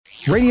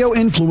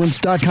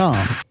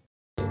RadioInfluence.com.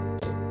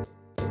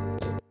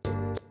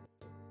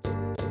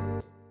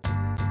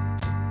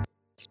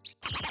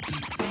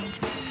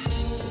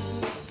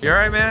 You all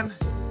right, man?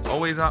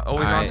 Always on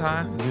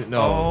time?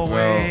 No,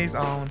 always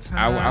on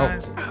time.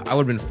 I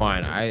would have been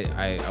fine.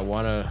 I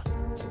want to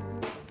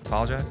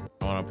Apologize?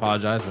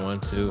 apologize. 1,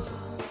 2.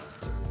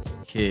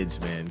 Kids,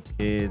 man.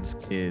 Kids.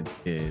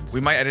 We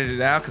might edit it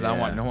out because I don't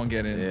Yeah. want no one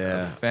getting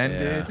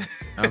offended. Yeah.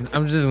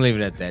 I'm just gonna leave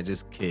it at that.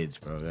 Just kids,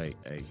 bro. Like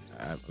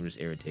I'm just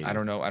irritated. I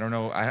don't know.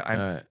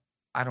 Alright.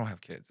 I don't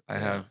have kids. I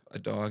have a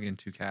dog and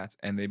 2 cats,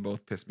 and they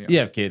both piss me off. You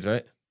have kids,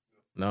 right?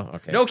 No?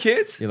 Okay. No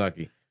kids? You're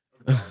lucky.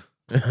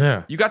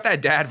 You got that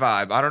dad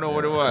vibe. I don't know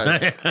what it was.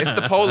 It's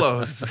the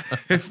polos.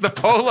 It's the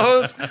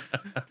polos.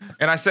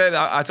 And I said,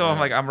 I told him,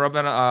 like, I'm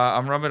rubbing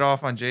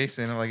off on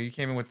Jason. I'm like, you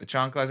came in with the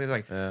chanclas. He's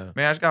like, man,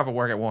 I just got off of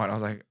work at 1. I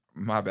was like,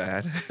 my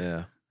bad.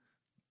 Yeah.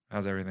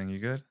 How's everything? You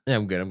good? Yeah,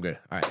 I'm good. All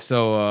right.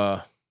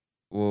 So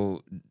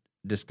we'll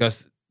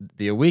discuss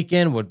the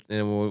weekend.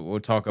 We'll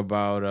talk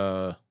about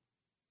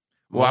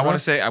Well, I want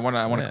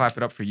to clap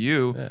it up for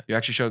you. Yeah. You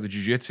actually showed the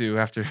jiu-jitsu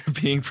after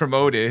being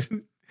promoted.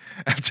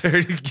 after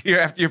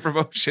your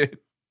promotion.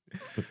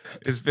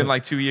 It's been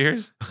like 2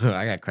 years.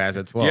 I got class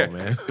at 12,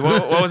 man.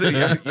 What was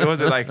it? What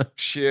was it like?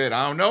 Shit,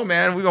 I don't know,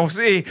 man. We gonna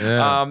see.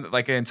 Yeah.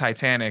 Like in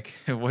Titanic,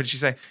 what did she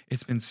say?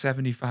 It's been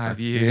 75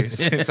 years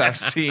since I've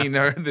seen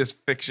her this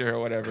picture or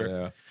whatever.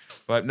 Yeah.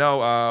 But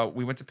no,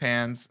 we went to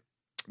Pans.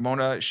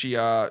 Mona, she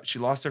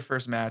lost her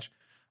first match.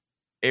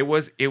 I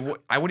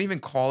wouldn't even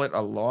call it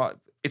a loss.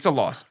 It's a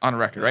loss on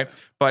record, right?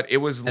 But it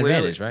was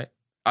Advantage, right?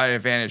 An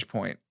advantage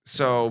point.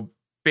 So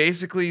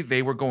basically,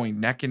 they were going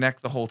neck and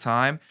neck the whole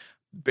time.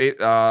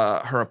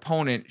 Her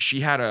opponent,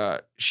 she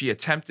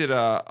attempted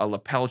a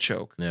lapel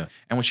choke. Yeah.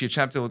 And when she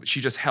attempted,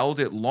 she just held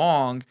it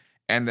long,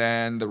 and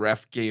then the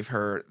ref gave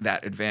her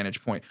that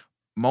advantage point.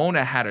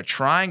 Mona had a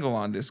triangle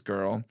on this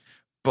girl,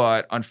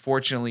 but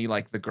unfortunately,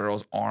 like the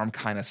girl's arm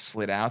kind of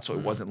slid out, so it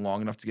wasn't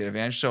long enough to get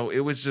advantage. So it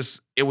was just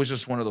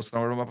one of those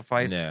throw 'em up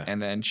fights, Yeah.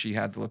 and then she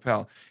had the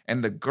lapel.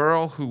 And the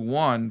girl who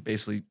won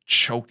basically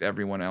choked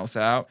everyone else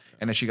out,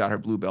 and then she got her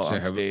blue belt on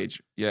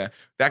stage. Yeah,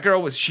 that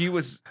girl was she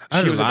was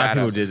I she heard was a a lot of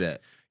people badass. did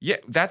that. Yeah,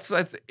 that's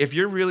if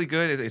you're really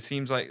good, it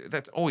seems like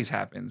that always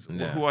happens.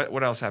 Yeah.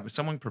 What else happened?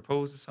 Someone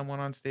proposed to someone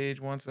on stage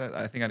once,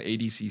 I think on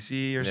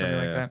ADCC or something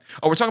like Yeah. that.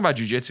 Oh, we're talking about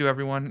jiu-jitsu,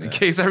 everyone, in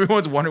case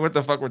everyone's wondering what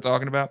the fuck we're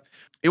talking about.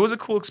 It was a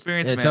cool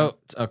experience, man.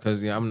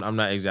 Because I'm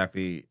not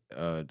exactly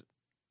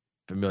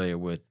familiar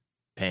with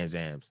Pan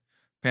Am's.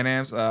 Pan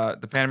Am's,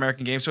 the Pan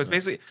American Games. So it's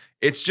basically,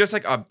 it's just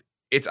like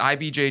it's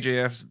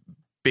IBJJF's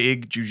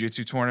big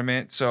jiu-jitsu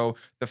tournament. So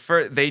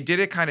they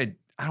did it kind of,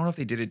 I don't know if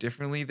they did it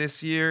differently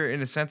this year in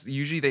a sense.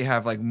 Usually they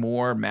have like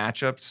more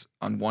matchups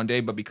on one day,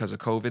 but because of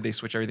COVID, they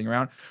switch everything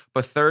around.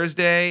 But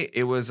Thursday,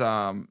 it was,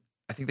 I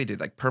think they did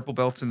like purple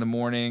belts in the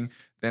morning.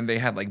 Then they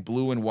had like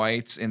blue and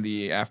whites in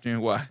the afternoon.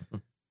 What?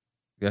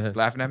 Go ahead.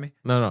 Laughing at me?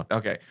 No.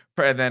 Okay.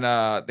 And then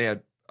they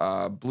had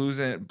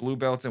blue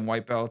belts and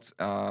white belts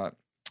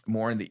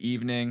more in the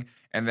evening.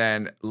 And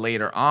then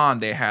later on,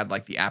 they had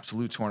like the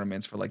absolute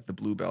tournaments for like the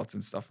blue belts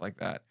and stuff like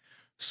that.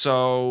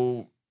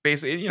 So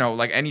basically,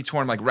 like any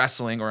tournament, like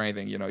wrestling or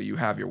anything, you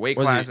have your weight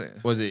class.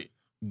 Was it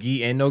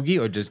gi and no gi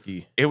or just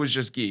gi? It was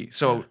just gi.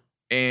 So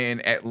in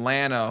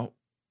Atlanta,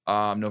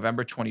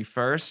 November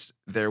 21st,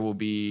 there will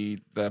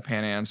be the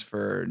Pan Ams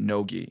for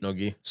no gi. No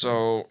gi.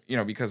 So,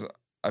 because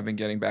I've been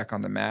getting back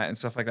on the mat and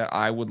stuff like that,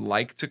 I would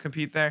like to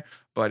compete there,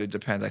 but it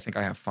depends. I think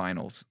I have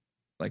finals,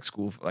 like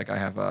school, like I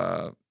have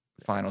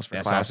finals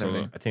for class.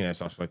 I think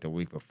that's also like the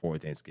week before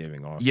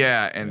Thanksgiving also.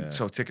 Yeah, and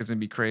so tickets gonna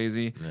be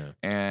crazy. Yeah.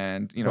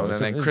 And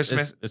Bro,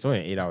 Christmas. It's only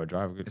an 8-hour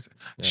drive.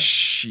 Yeah.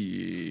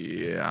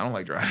 Shit, I don't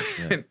like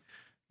driving.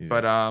 Yeah.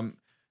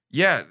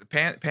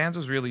 But Pans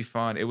was really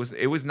fun. It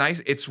was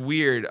nice. It's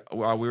weird.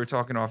 While we were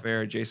talking off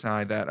air, Jason and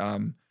I,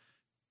 that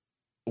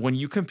when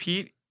you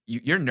compete,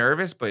 you're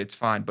nervous, but it's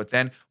fine. But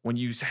then when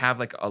you have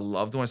like a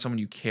loved one, someone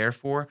you care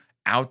for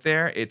out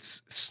there,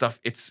 it's stuff.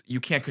 You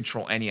can't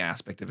control any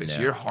aspect of it. So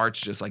Yeah. your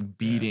heart's just like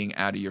beating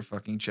out of your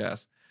fucking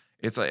chest.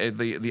 It's like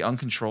the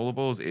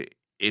uncontrollables.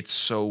 It's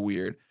so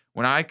weird.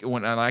 When I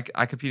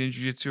competed in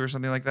jiu-jitsu or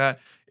something like that,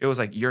 it was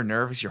like you're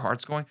nervous, your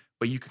heart's going,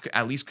 but you could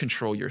at least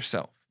control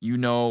yourself. You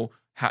know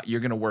how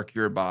you're gonna work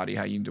your body,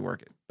 how you need to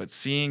work it. But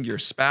seeing your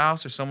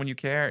spouse or someone you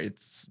care,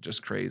 it's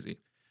just crazy.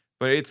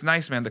 But it's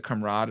nice, man. The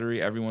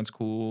camaraderie, everyone's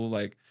cool.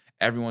 Like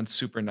everyone's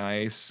super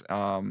nice.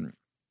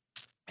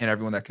 And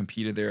everyone that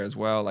competed there as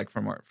well, like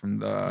from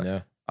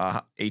the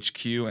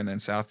HQ and then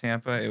South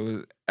Tampa, it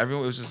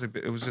was just a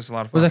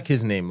lot of fun. What's that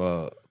kid's name?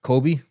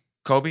 Kobe?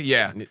 Kobe,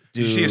 yeah. Dude,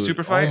 Did you see a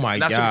super fight? Oh my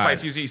Not God. super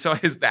fights. You saw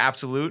the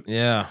absolute.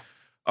 Yeah.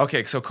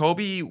 Okay, so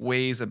Kobe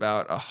weighs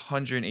about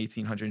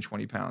 118,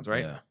 120 pounds,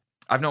 right? Yeah.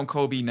 I've known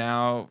Kobe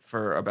now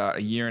for about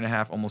a year and a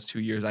half, almost 2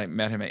 years. I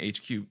met him at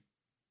HQ.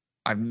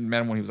 I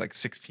met him when he was like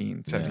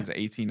 16, 17, he's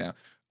 18 now.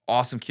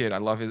 Awesome kid. I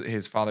love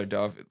his father,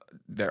 Dove.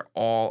 They're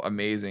all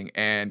amazing.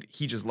 And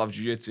he just loves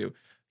jiu-jitsu.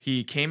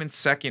 he came in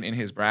second in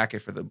his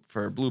bracket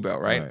for blue belt,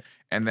 right?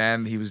 And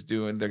then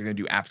they're gonna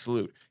do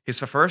absolute. His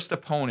first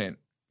opponent,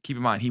 keep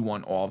in mind, he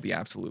won all of the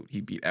absolute.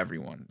 He beat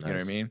everyone. You know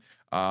what I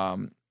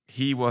mean?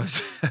 He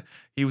was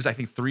I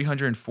think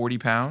 340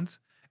 pounds.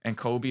 And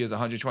Kobe is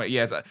 120.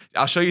 Yeah,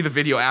 I'll show you the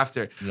video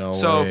after. No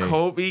so way.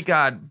 Kobe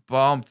got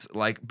bumped,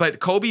 but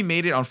Kobe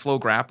made it on Flow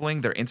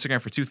Grappling, their Instagram,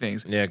 for two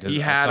things. Yeah, because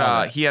he had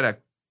a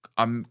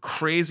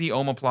crazy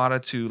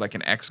omoplata to like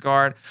an X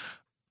guard.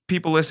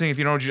 People listening, if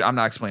you don't know, I'm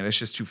not explaining. It's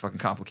just too fucking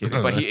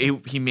complicated. But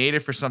he made it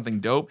for something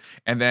dope.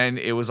 And then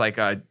it was like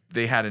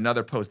they had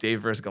another post,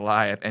 David versus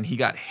Goliath, and he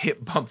got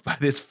hip bumped by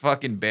this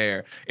fucking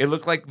bear. It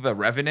looked like The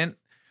Revenant,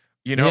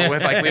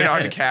 with like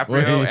Leonardo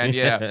DiCaprio,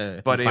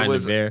 and but it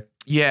was bear.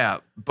 Yeah,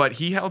 but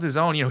he held his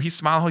own. He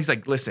smiled. He's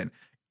like, listen,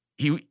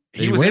 he was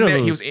win in or there.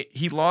 lose?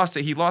 He lost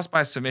it. He lost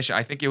by submission.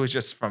 I think it was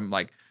just from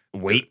like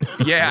weight.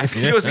 Yeah, I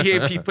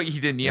think he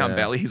did knee on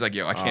belly. He's like,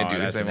 yo, I can't do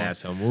this anymore.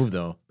 That's an asshole move,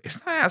 though. It's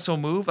not an asshole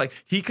move. Like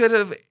he could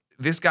have.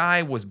 This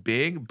guy was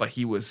big, but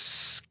he was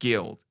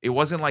skilled. It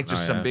wasn't like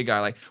just some big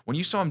guy. Like when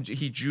you saw him,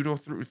 he judo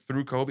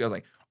through Kobe. I was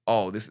like,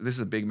 oh, this is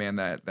a big man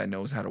that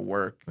knows how to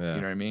work. Yeah.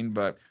 You know what I mean?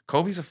 But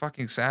Kobe's a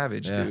fucking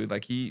savage, dude.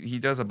 Like he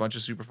does a bunch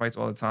of super fights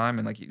all the time,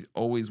 and like he's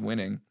always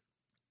winning.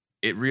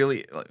 It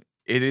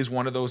is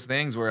one of those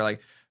things where like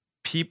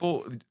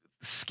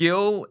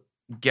skill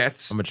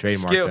gets I'm a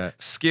trademark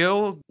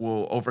skill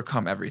will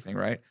overcome everything,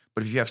 right?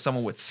 But if you have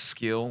someone with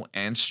skill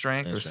and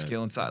strength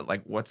skill inside,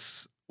 like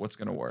what's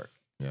gonna work?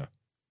 Yeah.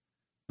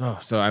 Oh,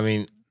 so I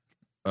mean,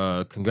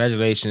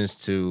 congratulations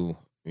to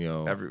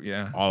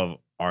all of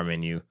our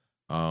menu.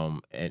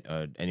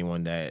 And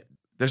anyone that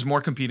there's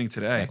more competing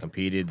today. That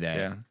competed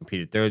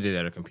Thursday,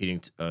 that are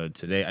competing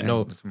today. I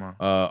know tomorrow.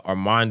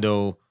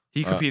 Armando.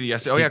 He competed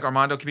yesterday.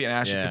 Armando competed and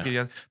Ashley competed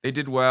yesterday. They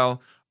did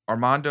well.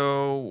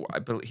 Armando, I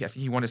think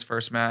he won his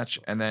first match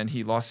and then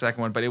he lost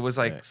second one, but it was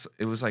like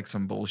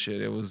some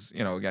bullshit. It was,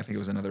 I think it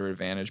was another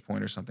advantage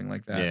point or something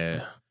like that.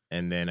 Yeah.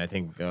 And then I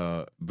think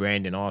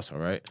Brandon also,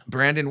 right?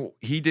 Brandon,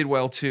 he did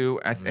well too.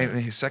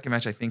 His second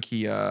match, I think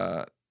he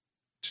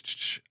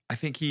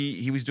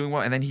was doing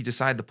well, and then he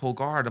decided to pull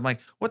guard. I'm like,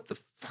 what the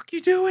fuck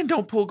you doing?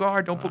 Don't pull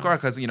guard. Don't pull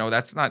guard, because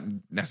that's not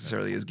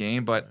necessarily his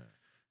game. But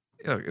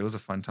it was a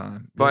fun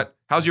time. But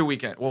how's your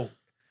weekend? Well,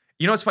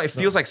 it's funny. It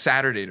feels like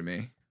Saturday to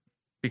me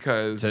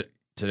because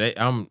today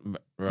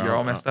you're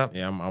all messed up.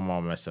 Yeah, I'm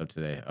all messed up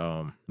today.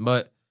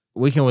 But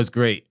weekend was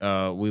great.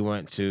 We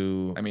went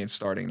to. I mean, it's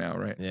starting now,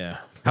 right? Yeah.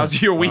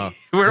 How's your week?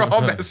 We're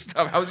all messed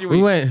up. How's your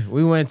week?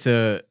 We went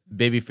to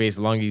Babyface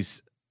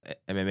Lungi's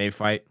MMA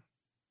fight.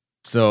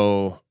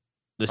 So.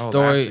 The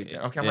story.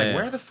 Okay, I'm like,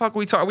 where the fuck are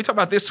we talking? We talking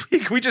about this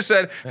week? We just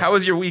said, how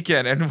was your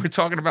weekend? And we're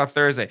talking about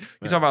Thursday.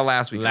 We talking about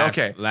last week. Last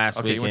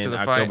weekend, you went to the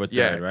October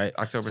 3rd, right?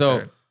 October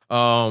 3rd.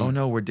 Oh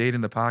no, we're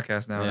dating the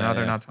podcast now. Now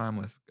they're not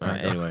timeless. All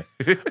right, anyway,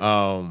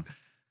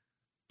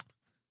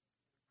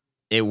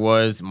 it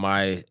was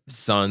my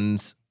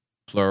son's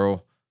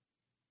plural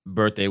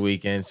birthday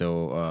weekend.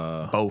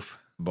 So both,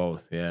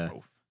 yeah.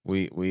 Both.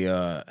 We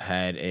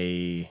had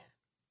a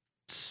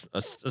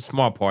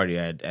small party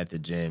at the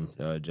gym,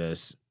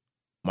 just.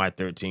 My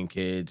 13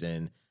 kids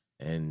and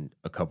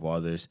a couple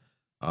others.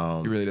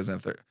 He really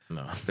doesn't have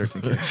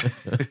 13 kids.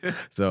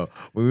 So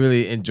we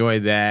really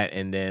enjoyed that.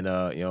 And then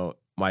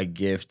my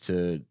gift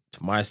to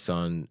my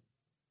son,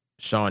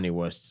 Shawnee,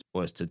 was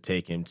to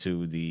take him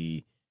to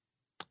the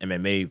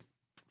MMA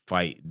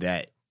fight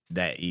that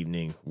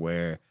evening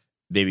where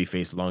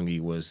Babyface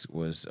Lungi was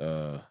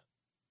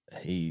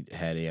he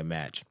had a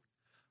match.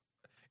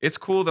 It's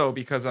cool though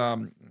because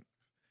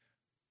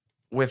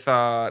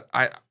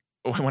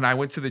when I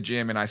went to the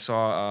gym and I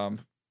saw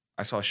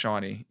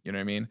Shawnee, you know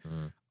what I mean?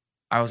 Mm.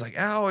 I was like,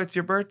 "Oh, it's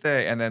your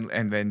birthday," and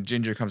then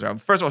Ginger comes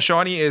around. First of all,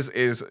 Shawnee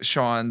is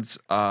Sean's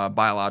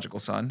biological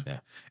son,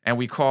 and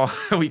we call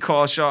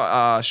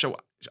Sean.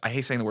 I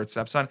hate saying the word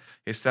stepson.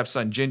 His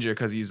stepson Ginger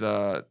because he's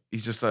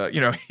just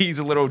he's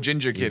a little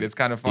ginger kid. It's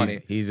kind of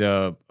funny. He's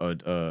a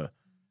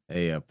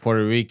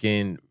Puerto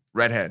Rican.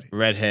 Redhead.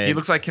 He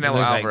looks like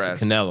Canelo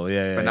Alvarez. Like Canelo,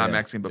 yeah. But not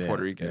Mexican, but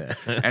Puerto Rican.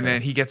 Yeah. And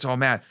then he gets all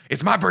mad.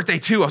 It's my birthday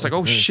too. I was like,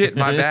 oh shit,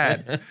 my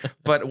bad.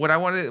 But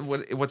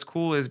what's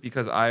cool is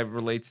because I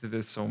relate to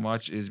this so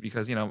much is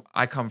because,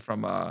 I come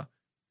from,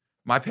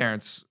 my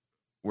parents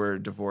were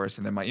divorced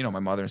and then my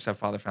mother and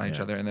stepfather found each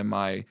other. And then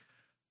my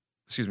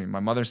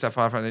mother and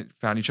stepfather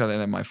found each other.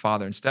 And then my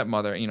father and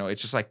stepmother,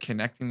 it's just like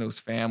connecting those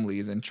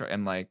families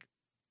and like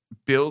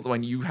build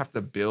when you have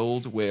to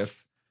build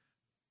with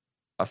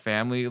a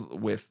family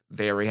with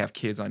they already have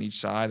kids on each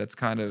side. That's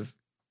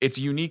it's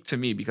unique to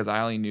me because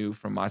I only knew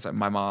from my side.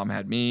 My mom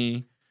had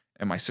me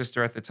and my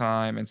sister at the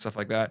time and stuff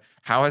like that.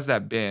 How has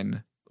that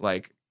been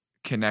like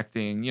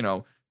connecting,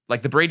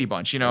 like the Brady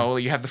Bunch, you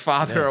have the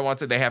father or once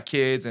they have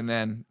kids and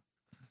then.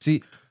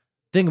 See,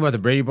 thing about the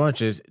Brady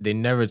Bunch is they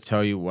never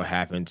tell you what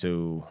happened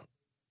to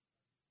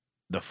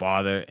the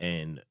father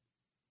and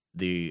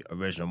the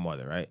original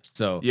mother, right?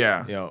 So,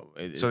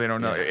 so they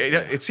don't know.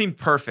 It seemed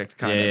perfect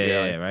kind of.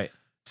 Yeah, right.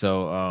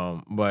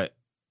 So, but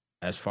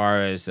as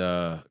far as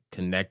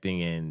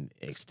connecting and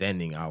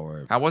extending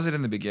our. How was it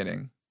in the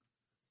beginning?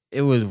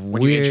 It was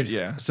When you weird.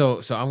 yeah.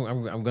 So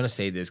I'm gonna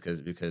say this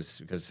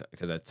because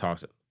I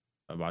talked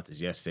about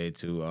this yesterday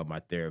to my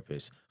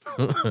therapist.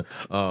 I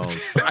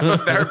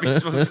thought therapy was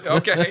supposed to be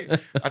okay.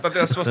 I thought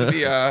that was supposed to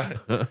be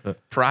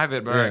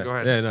private, but all right, go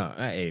ahead. Yeah, no.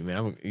 Hey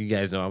man, you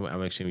guys know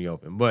I'm extremely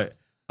open. But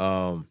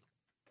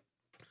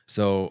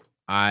so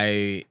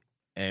I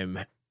am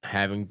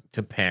having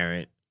to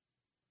parent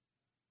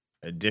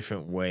a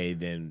different way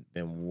than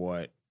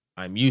what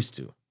I'm used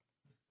to.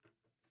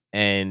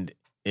 And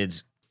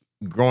it's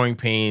growing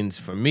pains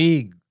for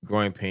me,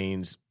 growing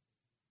pains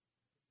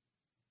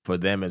for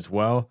them as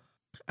well.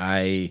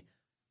 I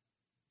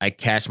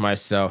catch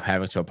myself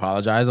having to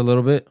apologize a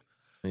little bit,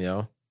 you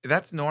know.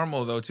 That's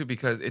normal though too,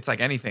 because it's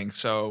like anything.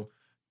 So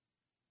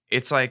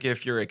it's like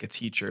if you're like a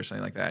teacher or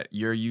something like that,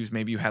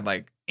 maybe you had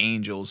like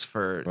angels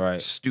for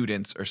Right.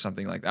 students or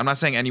something like that. I'm not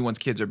saying anyone's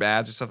kids are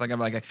bad or stuff like that.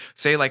 Like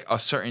say like a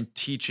certain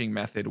teaching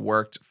method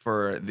worked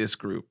for this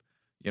group,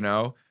 you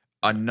know,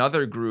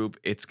 another group,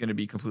 it's going to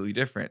be completely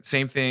different.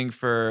 Same thing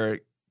for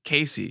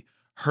Casey.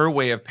 Her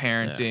way of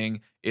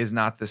parenting is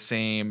not the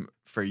same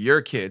for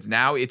your kids.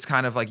 Now it's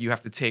kind of like you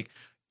have to take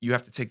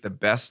the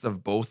best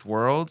of both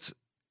worlds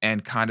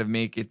and kind of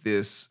make it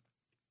this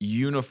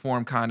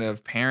uniform kind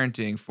of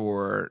parenting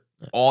for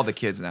all the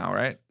kids now,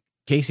 right?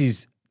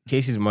 Casey's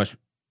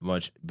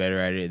much better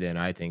at it than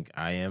I think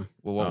I am.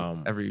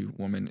 Well, every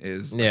woman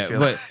is. Yeah, I feel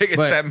but like it's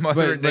that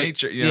mother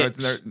nature, you know. yeah,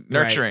 It's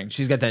nurturing. Right.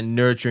 She's got that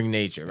nurturing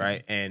nature,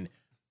 right? And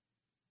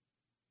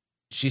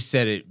she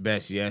said it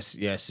best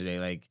yesterday.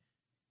 Like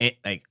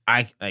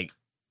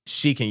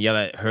she can yell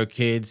at her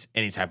kids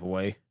any type of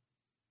way,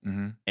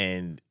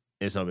 and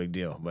it's no big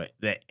deal. But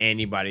that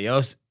anybody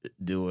else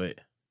do it,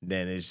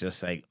 then it's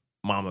just like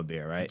mama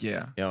bear, right?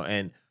 Yeah, you know,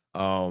 and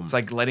it's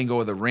like letting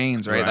go of the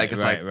reins, right? Like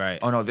it's right.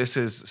 Oh no, this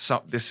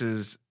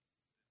is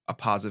a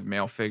positive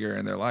male figure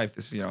in their life.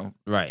 This, you know,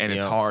 right, and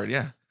it's hard,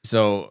 yeah.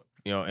 So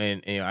you know,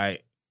 and you know,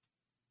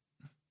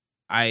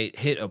 I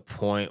hit a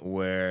point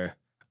where,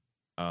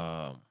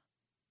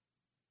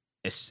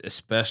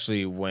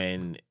 especially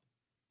when,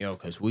 you know,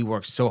 because we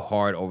worked so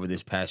hard over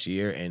this past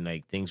year and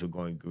like things were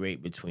going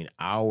great between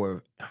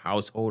our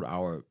household,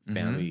 our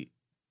family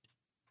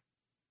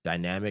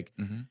dynamic,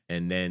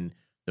 and then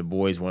the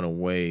boys went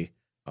away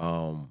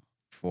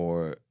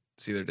for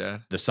see their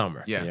dad the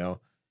summer, yeah, you know,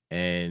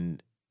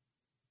 and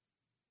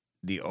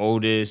the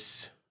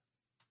oldest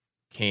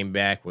came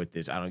back with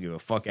this I don't give a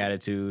fuck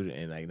attitude,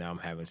 and like now I'm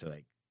having to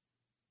like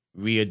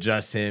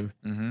readjust him.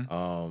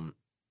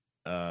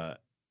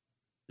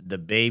 The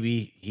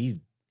baby,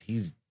 he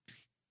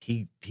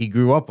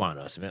grew up on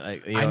us, man.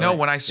 Like, you know, I know, like,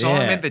 when I saw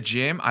him at the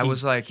gym, I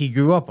was like, he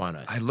grew up on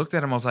us. I looked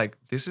at him, I was like,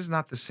 this is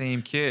not the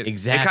same kid.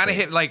 Exactly. It kind of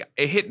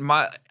hit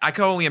my. I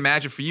could only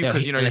imagine for you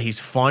because you know he's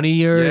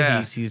funnier.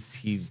 Yeah.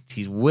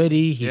 He's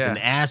witty. He's an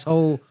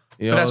asshole.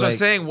 You know, but that's what I'm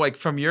saying. Like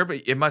from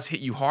but it must hit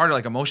you hard,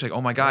 like emotionally. Like,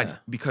 oh my god,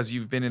 because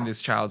you've been in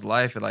this child's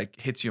life, it like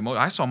hits you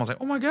emotionally. I saw him, I was like,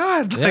 oh my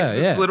god, like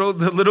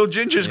the little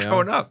ginger's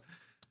growing up.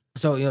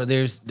 So you know,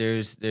 there's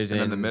and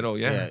in the middle,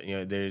 you know,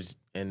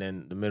 and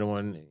then the middle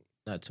one,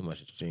 not too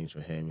much exchange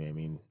for him. I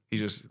mean, he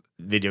just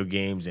video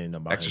games and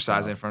about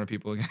exercising in front of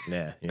people again.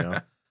 Yeah, you know.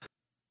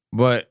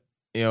 But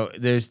you know,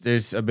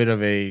 there's a bit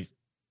of a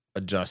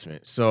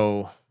adjustment.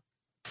 So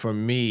for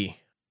me,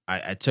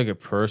 I took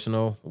it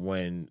personal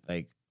when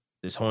like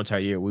this whole entire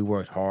year we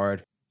worked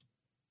hard.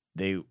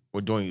 They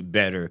were doing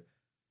better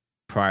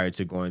prior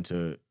to going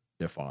to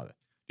their father.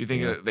 Do you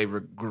think that they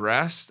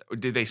regressed, or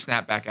did they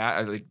snap back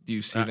out? Like, do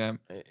you see them,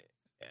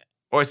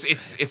 or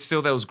it's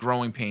still those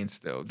growing pains?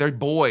 Still, they're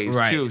boys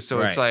too,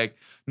 so it's like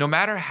no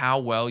matter how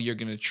well you're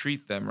gonna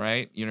treat them,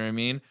 right? You know what I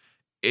mean?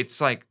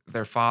 It's like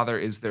their father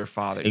is their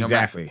father,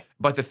 exactly.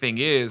 But the thing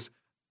is,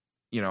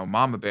 you know,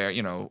 Mama Bear,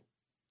 you know,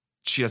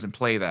 she doesn't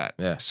play that.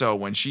 Yeah. So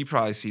when she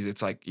probably sees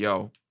it's like,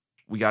 yo,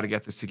 we got to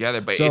get this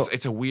together. But so,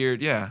 it's a weird,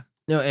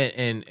 No,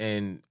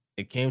 and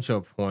it came to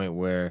a point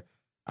where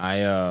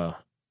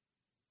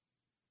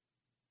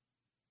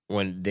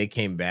when they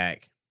came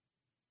back,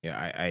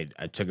 I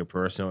took it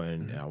personal,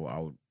 and I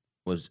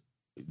was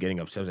getting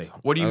upset. I was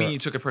like, what do you mean you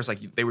took it personal?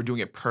 Like they were doing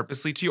it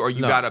purposely to you, or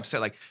you got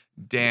upset? Like,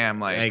 damn,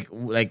 like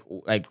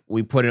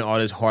we put in all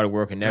this hard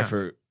work and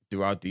effort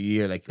throughout the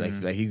year. Like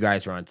you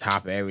guys are on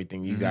top of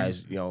everything. You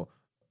guys, you know,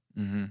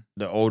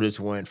 the oldest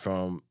went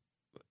from,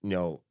 you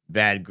know,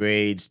 bad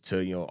grades to,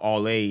 you know,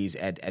 all A's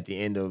at the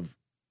end of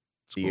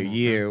the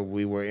year.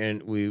 We were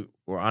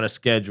on a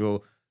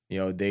schedule. You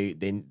know,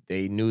 they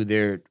knew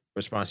their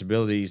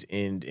responsibilities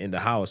in the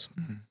house,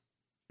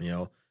 you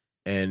know,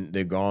 and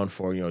they're gone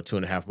for, you know,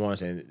 2.5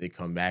 months, and they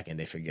come back and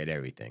they forget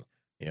everything,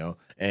 you know.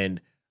 And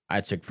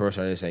I took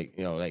personal, I just like,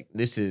 you know, like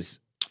this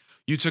is.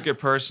 You took it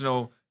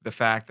personal, the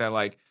fact that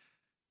like,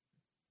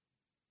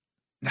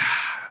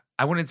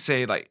 I wouldn't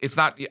say like, it's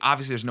not,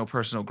 obviously there's no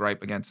personal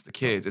gripe against the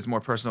kids. It's more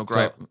personal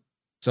gripe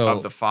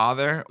of the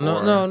father.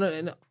 No,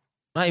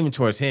 not even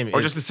towards him.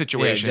 Or just the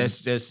situation. Yeah,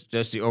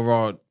 just the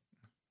overall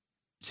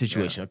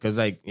situation because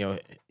like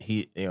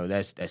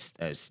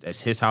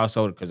that's his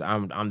household because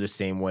I'm the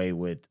same way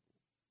with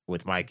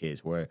my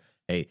kids where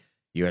hey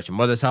you're at your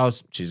mother's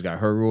house, she's got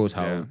her rules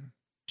how Yeah.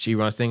 she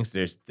runs things.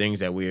 There's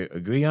things that we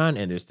agree on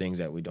and there's things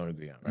that we don't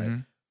agree on, right?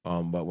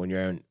 Mhm. But when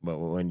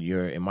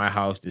you're in my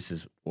house, this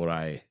is what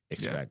I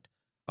expect.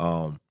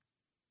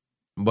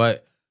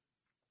 But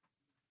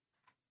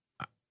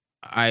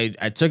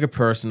I took it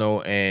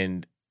personal,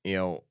 and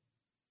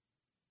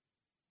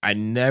I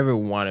never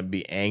want to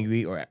be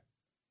angry or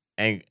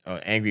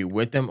angry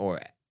with them or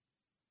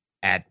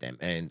at them,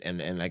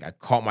 and like I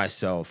caught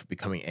myself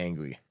becoming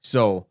angry.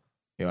 So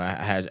I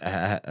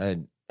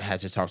had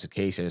to talk to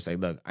Casey. It's like,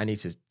 look, I need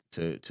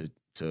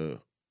to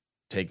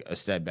take a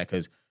step back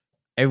because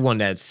everyone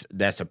that's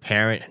a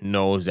parent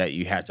knows that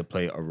you have to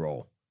play a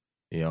role.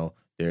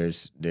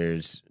 There's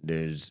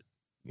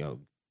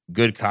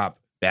good cop,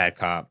 bad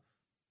cop,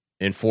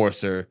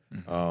 enforcer.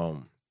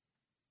 Mhm.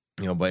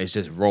 But it's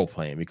just role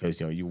playing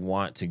because you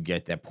want to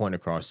get that point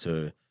across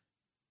to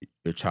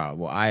your child.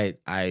 Well, I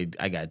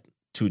got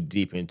too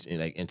deep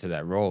into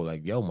that role.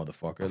 Like, yo,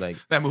 motherfucker, like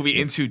That movie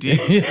In Too Deep.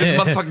 This is a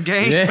motherfucking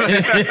game.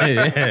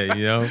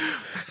 yeah,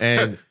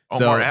 and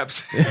Omar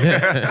Epps.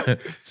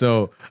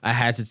 so I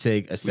had to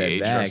take a We step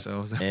aged back,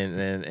 ourselves.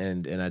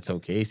 and I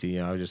told Casey,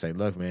 I was just like,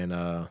 look, man,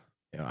 I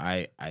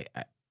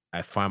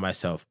find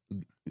myself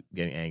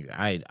getting angry.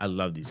 I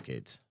love these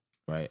kids,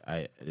 right?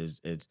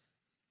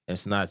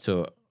 It's not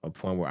to a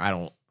point where I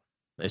don't.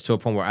 It's to a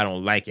point where I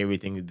don't like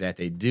everything that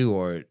they do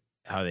or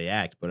how they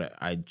act, but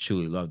I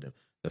truly love them.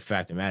 The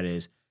fact of the matter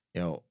is,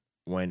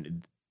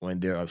 when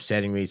they're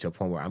upsetting me to a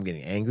point where I'm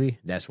getting angry,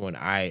 that's when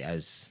I,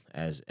 as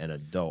an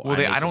adult, Well,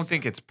 need I to don't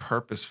think it's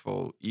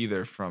purposeful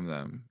either from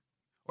them.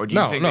 Or do you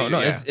no, think no, no.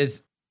 yeah.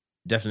 It's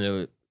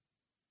definitely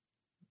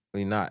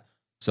not.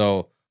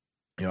 So,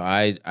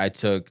 I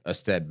took a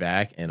step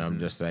back, and I'm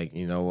Mhm. just like,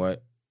 you know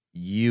what,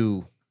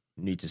 you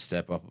need to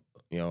step up.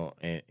 And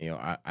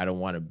I don't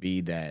want to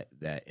be that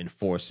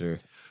enforcer.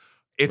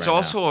 It's right now.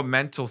 also a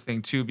mental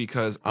thing too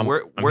because I'm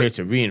we're here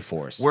to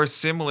reinforce. we're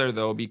similar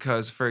though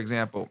because for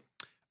example,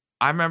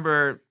 I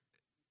remember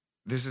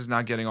this is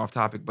not getting off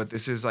topic, but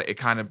this is like it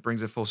kind of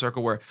brings it full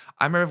circle. Where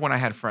I remember when I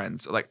had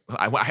friends, like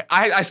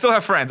I still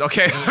have friends.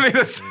 Okay, I mean,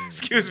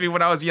 excuse me.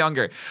 When I was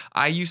younger,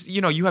 I used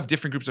you have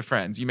different groups of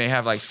friends. You may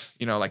have like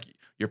like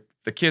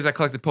the kids that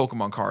collected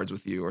Pokemon cards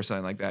with you or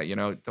something like that.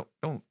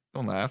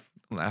 Don't laugh.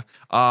 Don't laugh.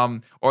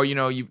 Or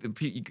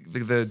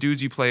the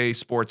dudes you play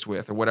sports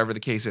with or whatever the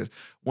case is.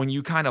 When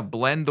you kind of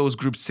blend those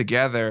groups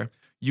together,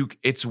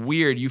 it's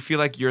weird. You feel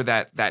like you're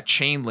that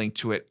chain link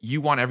to it.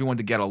 You want everyone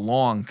to get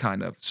along,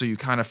 kind of. So you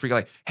kind of figure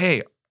like,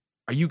 hey,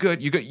 are you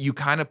good? You good? You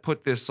kind of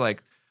put this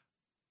like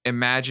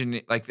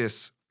imagine like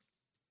this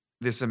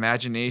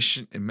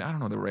imagination. I don't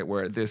know the right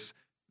word. This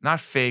not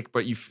fake,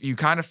 but you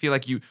kind of feel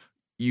like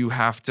you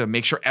have to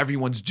make sure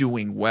everyone's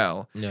doing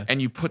well, Yeah.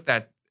 and you put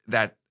that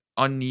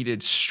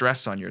unneeded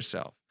stress on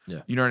yourself.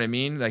 Yeah. You know what I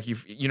mean? Like you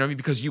know what I mean?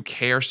 Because you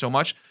care so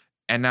much.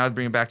 And now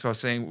bring it back to what I was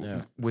saying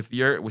Yeah. with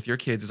your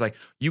kids, it's like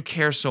you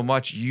care so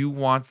much. You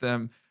want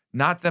them,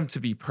 not them to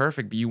be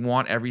perfect, but you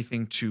want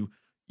them to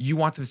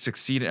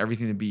succeed and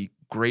everything to be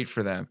great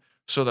for them.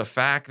 So the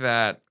fact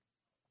that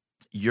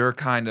you're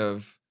kind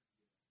of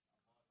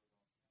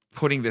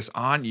putting this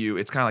on you,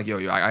 it's kind of like, yo,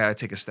 I gotta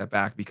take a step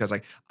back because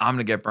like I'm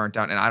gonna get burnt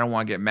out and I don't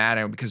want to get mad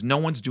at them because no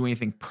one's doing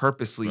anything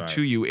purposely Right.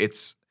 to you.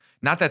 It's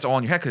not that's all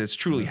in your head because it's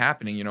truly Yeah.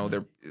 happening.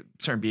 There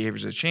certain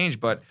behaviors that change,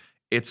 but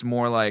it's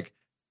more like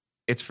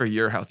it's for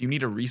your health. You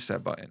need a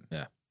reset button.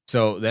 Yeah.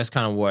 So that's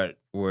kind of what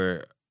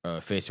we're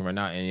facing right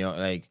now, and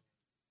like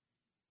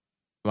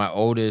my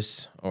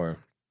oldest, or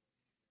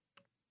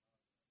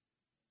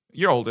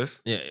Your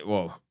oldest, yeah,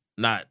 well,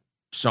 not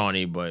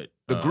Shawnee, but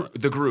the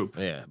group,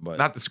 yeah, but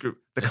not the group,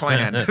 the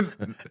clan,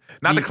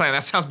 not the clan.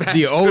 That sounds bad.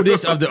 the too.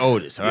 oldest of the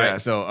oldest. All right.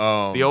 Yes.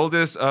 So The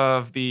oldest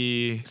of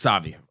the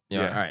Savi.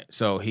 Yeah. All right.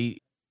 So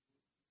he's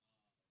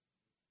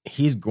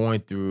going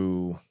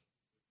through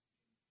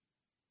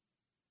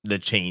the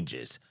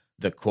changes,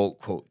 the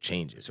quote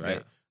changes,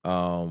 right?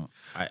 I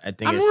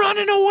think I'm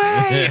running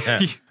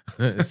away.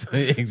 So,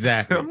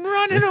 exactly. I'm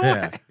running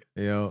away.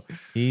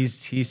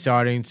 He's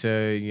starting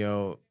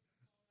to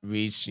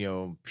reach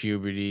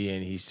puberty,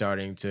 and he's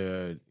starting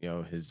to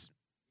his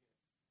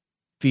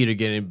feet are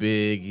getting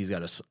big. He's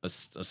got a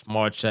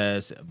small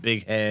chest, a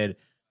big head.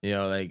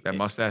 Like That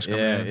mustache coming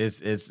Yeah, in.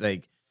 it's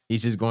like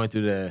he's just going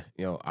through the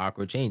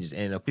awkward changes,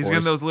 and of He's course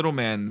getting those little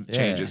man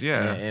changes.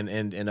 Yeah.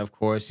 and of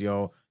course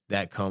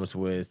that comes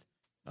with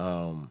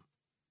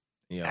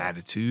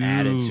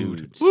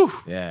attitudes. Woo.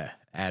 Yeah,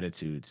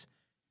 attitudes.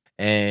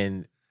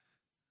 And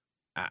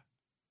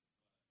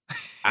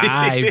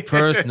I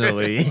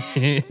personally,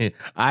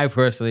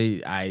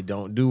 I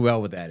don't do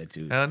well with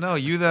attitudes. Hell no,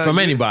 from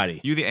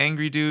anybody. You the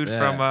angry dude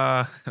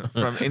Yeah.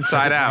 from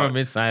Inside Out. From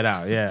Inside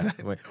Out, yeah.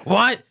 Wait,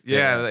 what?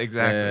 Yeah,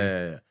 exactly.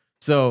 Yeah.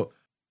 So,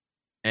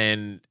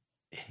 and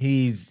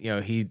he's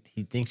he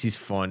thinks he's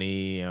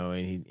funny,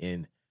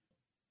 and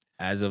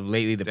as of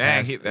lately,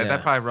 Dang,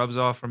 that probably rubs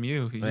off from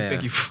you. You Yeah.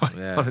 think you funny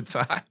Yeah. all the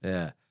time.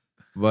 Yeah.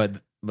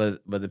 But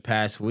but the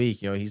past week,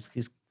 he's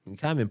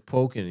kind of been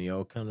poking,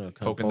 kind of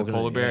Poking the poking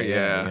polar bear,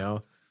 yeah.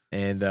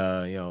 and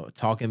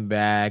talking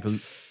back,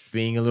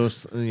 being a little,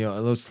 a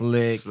little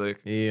slick,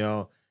 Slick.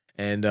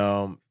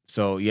 and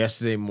so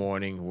yesterday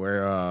morning,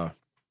 we're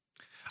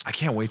I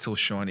can't wait till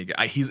Shawnee.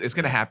 It's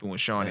gonna happen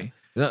with Shawnee.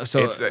 so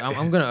It's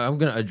I'm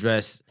gonna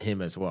address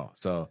him as well.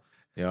 So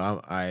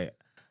I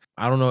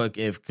don't know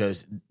if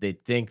because they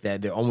think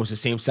that they're almost the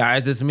same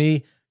size as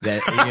me.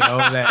 That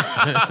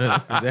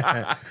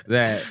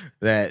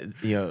that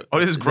Oh,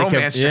 this is grown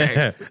man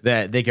strength.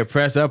 that they can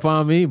press up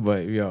on me,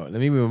 but let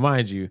me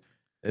remind you,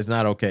 it's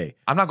not okay.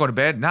 I'm not going to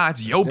bed. Nah,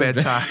 it's your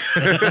bedtime.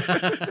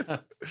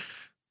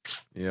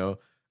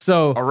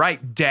 So all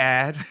right,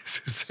 Dad.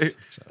 shut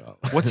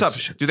up. What's up?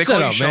 Do they call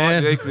you up,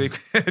 Sean? man.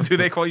 Do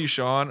they call you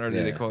Sean or do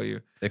they Yeah. call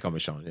you? They call me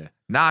Sean. Yeah.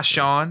 Nah,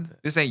 Sean.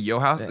 This ain't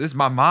your house. This is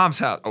my mom's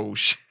house. Oh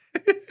shit.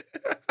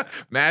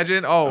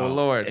 Imagine. Oh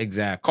Lord.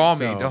 Exactly. Call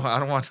me. So- I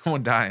don't want no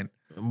one dying.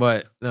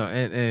 But no,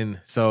 and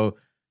so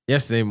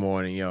yesterday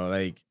morning,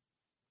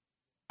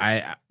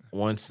 I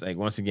once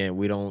again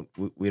we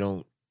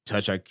don't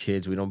touch our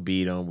kids, we don't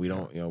beat them, we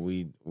don't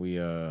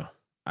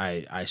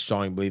I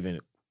strongly believe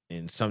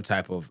in some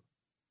type of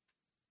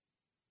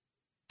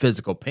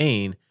physical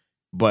pain,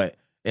 but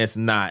it's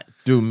not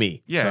through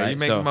me. Yeah, So, you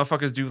make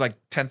motherfuckers do like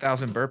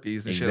 10,000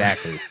 burpees and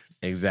exactly, shit.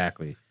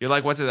 exactly. You're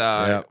like, what's it?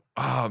 Yep.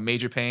 Oh,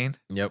 major pain.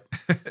 Yep.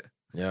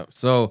 Yep.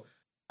 So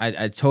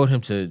I told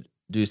him to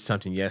do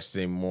something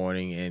yesterday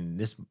morning, and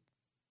this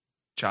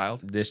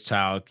Child.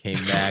 child came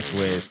back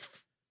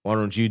with, "Why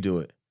don't you do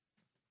it?"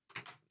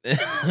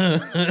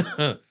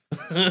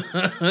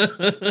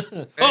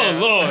 Oh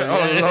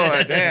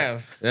Lord!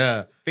 Damn.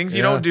 Yeah, Things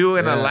you don't do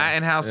in a yeah,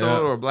 Latin household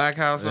yeah, or a black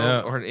household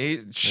yeah, or an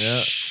Asian.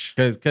 Shh.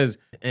 because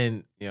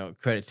and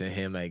credit to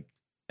him, like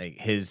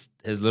his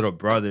little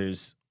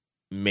brothers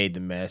made the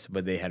mess,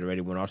 but they had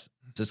already went off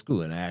to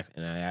school, and I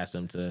asked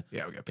them to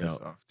Yeah, we got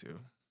pissed off too.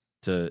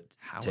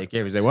 take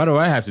care. He's like, "Why do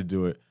I have to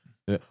do it?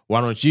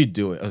 Why don't you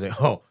do it?" I was like,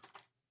 "Oh,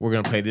 we're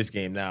gonna play this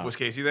game now." Was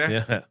Casey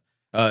there?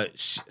 Yeah.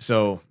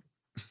 So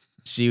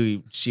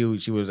she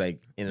was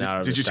like in and out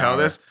of. Did the you tell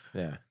shower. this?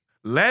 Yeah.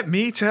 Let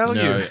me tell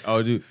you.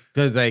 Oh, dude,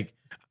 because like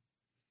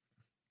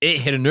it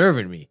hit a nerve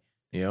in me,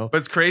 But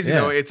it's crazy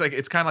Yeah. though. It's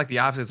kind of like the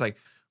opposite. It's like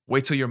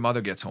wait till your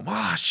mother gets home.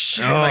 Oh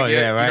shit! Oh, like,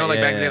 yeah, right, like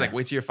yeah, back in the day, yeah. like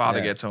wait till your father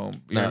Yeah. gets home.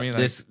 You know what I mean?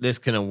 Like, This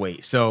couldn't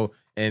wait. So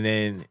and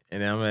then I'm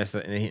gonna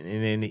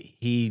and then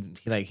he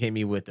like hit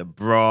me with the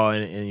bra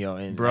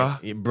and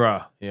Bruh? like,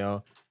 bruh,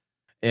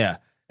 yeah.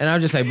 And I'm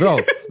just like, bro,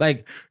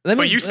 like let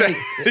me. but you said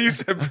like, you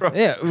said, bro.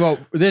 yeah. Well,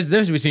 there's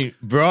difference between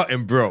bro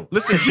and bro.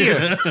 Listen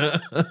here,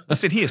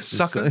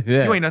 sucker.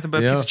 Yeah. You ain't nothing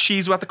but a piece of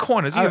cheese without the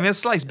corners. You I- ain't even a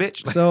slice,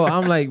 bitch. Like, So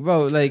I'm like,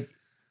 bro, like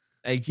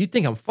you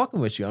think I'm fucking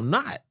with you? I'm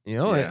not,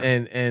 Yeah.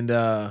 And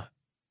I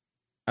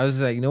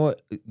was like, you know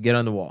what? Get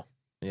on the wall,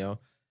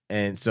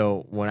 And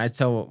so when I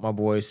tell my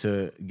boys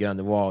to get on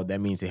the wall,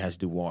 that means they have to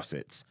do wall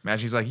sits.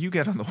 imagine he's like, you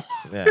get on the wall.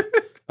 Yeah.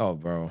 Oh,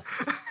 bro,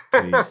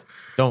 please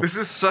don't This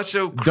is such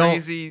a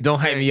crazy. don't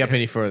hype thing. me up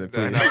any further,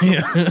 please.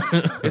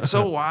 It's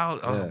so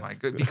wild. Oh Yeah. my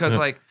god! Because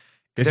like,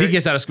 Because he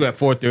gets out of school at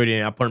 4:30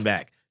 and I put him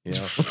back.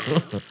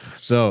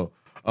 So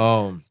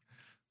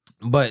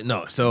but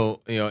no,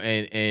 so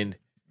and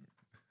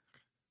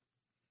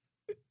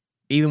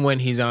even when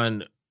he's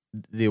on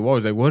the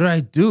awards, like, what did I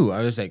do?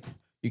 I was like,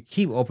 you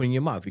keep opening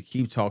your mouth, you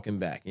keep talking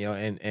back,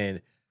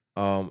 and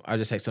I was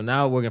just like, so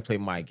now we're gonna play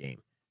my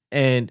game,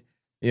 and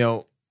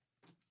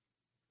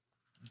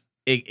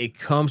it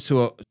comes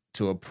to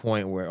a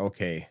point where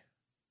okay,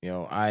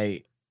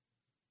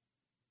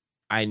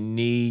 I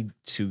need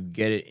to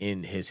get it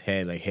in his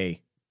head, like,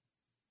 hey,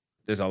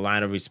 there's a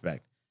line of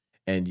respect,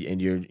 and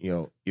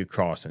you're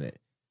crossing it.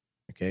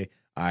 Okay,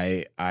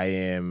 I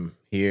am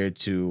here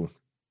to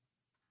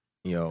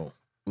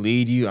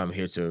lead you. I'm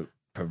here to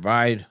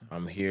provide.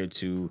 I'm here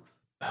to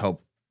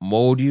help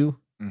mold you.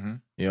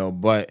 Mhm.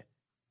 But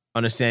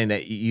understanding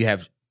that you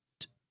have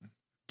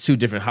two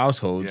different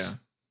households.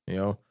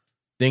 Yeah.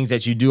 Things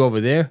that you do over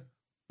there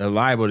are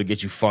liable to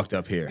get you fucked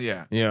up here.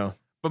 Yeah.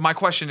 But my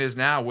question is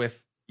now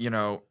with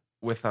their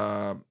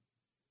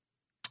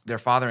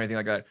father or anything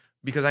like that,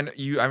 because I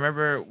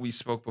remember we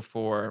spoke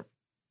before.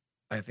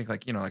 I think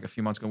like a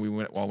few months ago we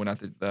went out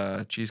to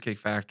the Cheesecake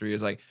Factory.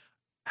 Is like,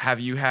 have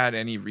you had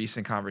any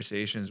recent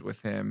conversations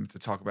with him to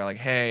talk about like,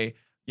 hey,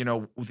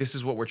 this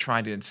is what we're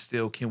trying to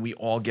instill. Can we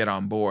all get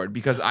on board?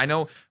 Because I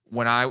know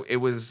when it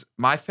was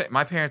my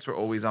parents were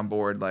always on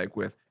board like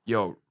with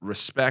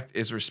respect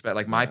is respect.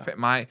 Like my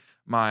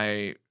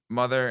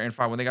mother and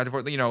father when they got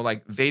divorced,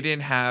 like they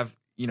didn't have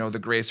the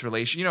greatest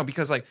relation,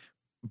 because like,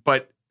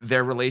 but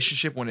their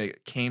relationship when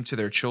it came to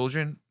their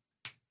children,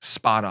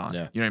 spot on.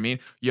 Yeah. You know what I mean?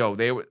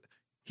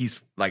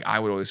 He's like, I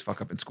would always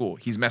fuck up in school.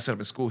 He's messing up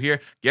in school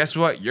here. Guess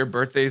what? Your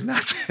birthday's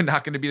not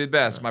going to be the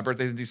best. Right. My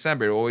birthday's in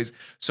December. It always,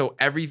 so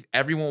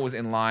everyone was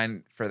in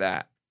line for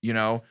that.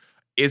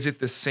 Is it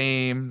the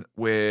same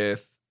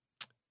with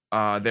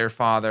their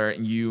father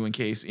and you and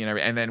Casey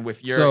and then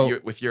with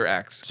your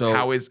ex? So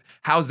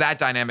how's that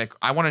dynamic?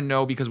 I want to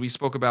know because we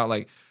spoke about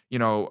like,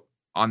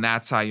 on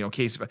that side,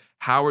 case of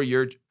how are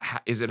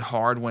is it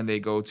hard when they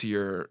go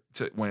to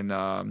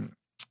when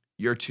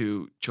your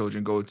two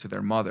children go to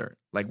their mother?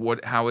 Like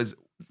how is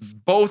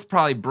both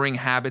probably bring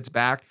habits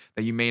back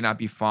that you may not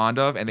be fond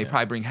of, and they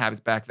probably bring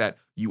habits back that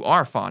you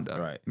are fond of.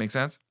 Right. Make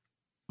sense?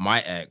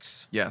 My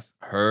ex, Yes.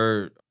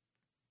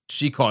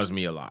 she calls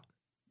me a lot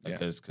Yeah.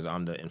 because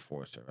I'm the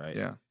enforcer, right?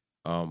 Yeah.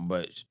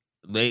 But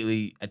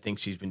lately, I think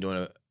she's been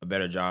doing a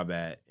better job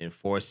at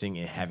enforcing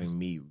and having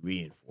me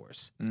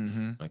reinforce.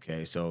 Mm-hmm.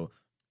 Okay, so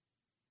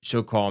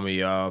she'll call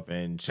me up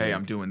and Hey,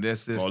 I'm doing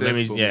this. well, this. let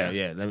me, boom,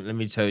 Let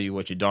me tell you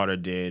what your daughter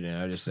did, and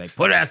I just like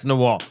put ass in the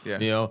wall,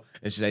 Yeah.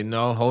 And she's like,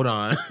 no, hold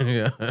on,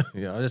 I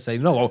just say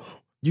no,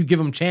 you give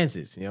them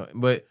chances,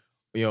 But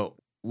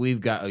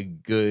we've got a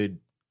good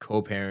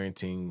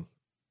co-parenting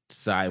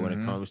side when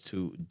it comes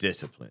to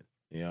discipline,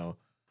 But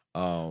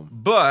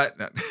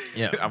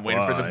I'm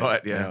waiting for the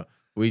but. Yeah.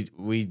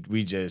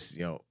 We just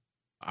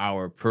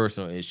our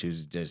personal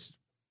issues just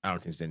I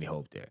don't think there's any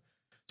hope there.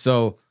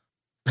 So.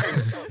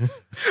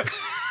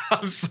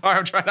 I'm sorry.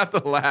 I'm trying not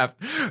to laugh.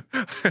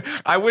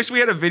 I wish we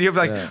had a video of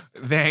like,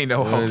 there ain't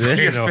no hope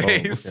in your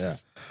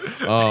face.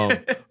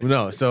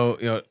 No.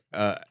 So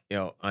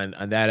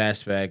on that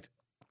aspect,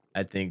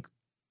 I think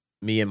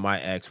me and my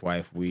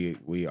ex-wife,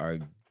 we are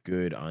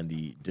good on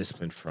the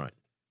discipline front.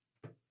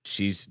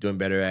 She's doing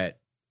better at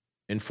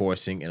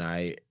enforcing, and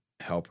I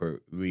help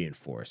her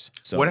reinforce.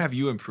 So what have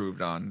you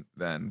improved on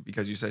then?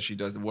 Because you said she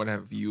does. What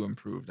have you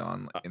improved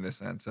on in the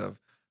sense of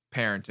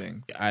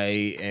parenting?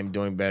 I am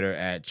doing better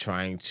at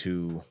trying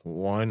to,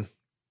 when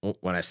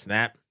I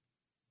snap,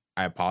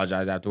 I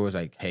apologize afterwards.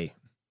 Like, hey,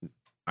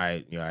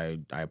 I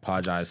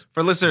apologize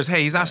for listeners.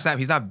 Hey, he's not snap.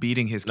 He's not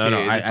beating his kid.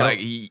 No, it's like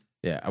he.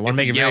 Yeah, I want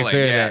to make it very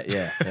clear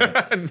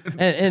that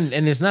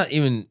and it's not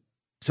even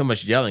so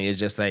much yelling. It's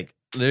just like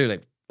literally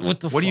like,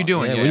 what are you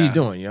doing? Yeah, what are you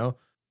doing?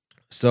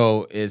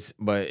 So it's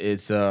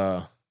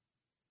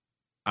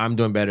I'm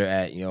doing better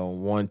at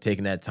one,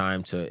 taking that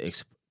time to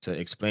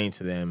explain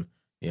to them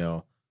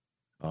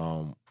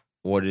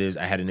what it is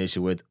I had an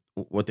issue with,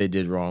 what they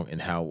did wrong,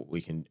 and how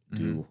we can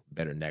do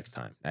better next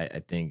time.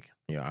 I think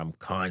I'm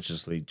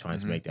consciously trying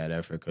to make that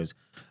effort because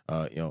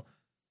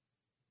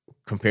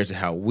compared to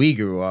how we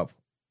grew up,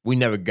 we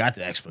never got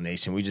the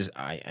explanation. We just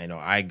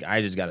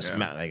I just got a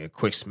smack, like a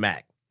quick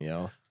smack.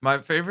 My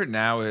favorite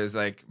now is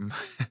like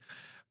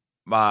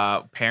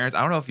my parents.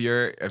 I don't know if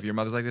your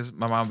mother's like this.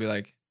 My mom will be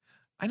like,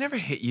 I never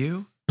hit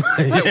you.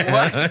 Like,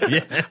 what?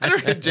 Yeah. I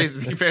never hit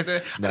Jason. Your parents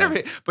say, I never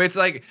hit. But it's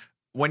like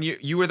when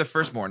you were the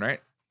firstborn, right?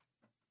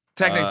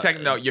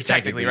 Technically, no, you're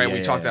technically right.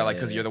 We talked about like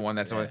because you're the one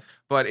that's.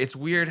 But it's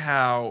weird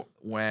how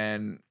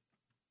when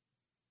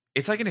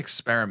it's like an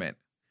experiment.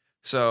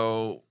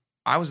 So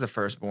I was the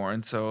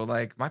firstborn, so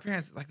like my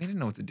parents like they didn't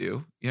know what to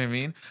do. You know what I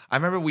mean? I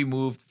remember we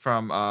moved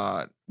from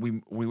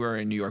we were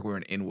in New York. We were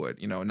in Inwood.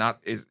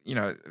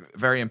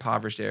 Very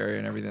impoverished area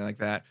and everything like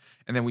that.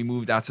 And then we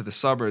moved out to the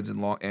suburbs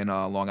in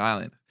Long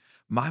Island.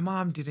 My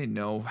mom didn't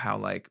know how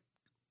like.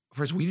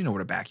 First, we didn't know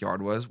what a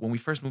backyard was. When we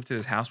first moved to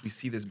this house, we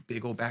see this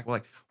big old back. We're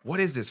like, what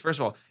is this? First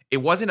of all, it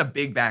wasn't a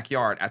big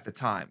backyard at the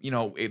time.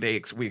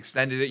 We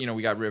extended it.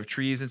 We got rid of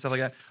trees and stuff like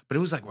that. But it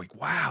was like,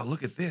 wow,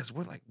 look at this.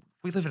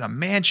 We live in a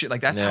mansion.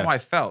 Like, that's how I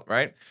felt,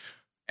 right?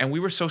 And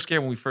we were so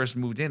scared when we first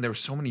moved in. There were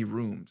so many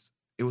rooms.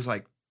 It was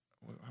like,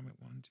 1,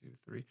 2,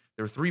 3.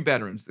 There were 3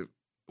 bedrooms.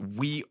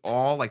 We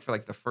all, like, for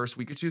like the first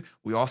week or two,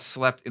 we all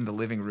slept in the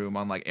living room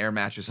on like air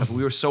mattresses.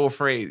 We were so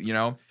afraid,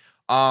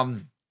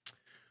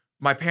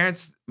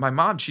 my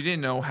mom, she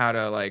didn't know how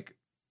to like,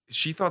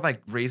 she thought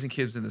like raising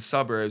kids in the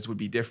suburbs would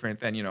be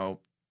different than,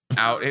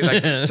 out.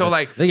 Like, so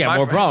like they got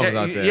more problems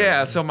out there.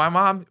 Yeah. So my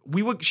mom,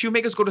 she would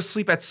make us go to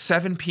sleep at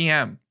 7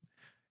 p.m.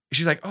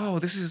 She's like, oh,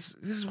 this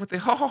is what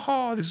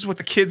this is what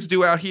the kids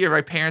do out here,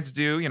 right? Parents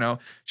do,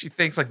 She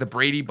thinks like the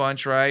Brady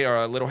Bunch, right? Or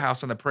a Little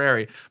House on the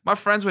Prairie. My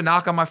friends would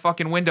knock on my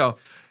fucking window.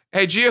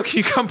 Hey, Gio, can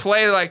you come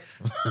play? Like,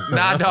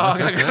 nah, dog,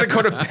 I gotta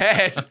go to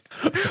bed.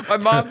 My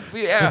mom,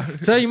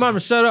 Tell your mom to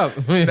shut up.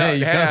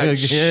 I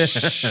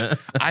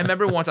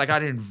remember once I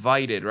got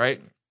invited, right,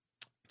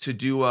 to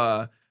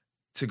go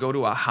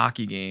to a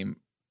hockey game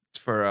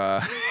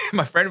for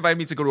my friend invited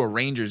me to go to a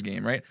Rangers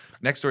game, right?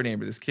 Next door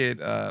neighbor, this kid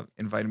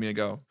invited me to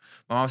go.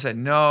 My mom said,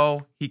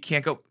 no, he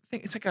can't go. I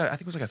think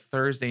it was like a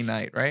Thursday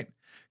night, right?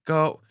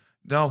 No,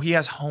 he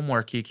has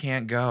homework. He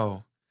can't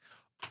go.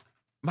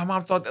 My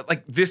mom thought that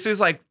like this is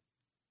like.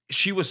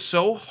 She was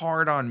so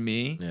hard on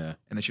me, and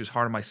then she was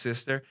hard on my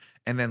sister,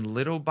 and then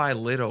little by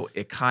little,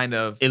 it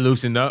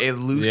loosened up. It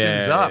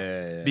loosens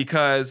up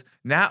because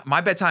now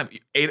my bedtime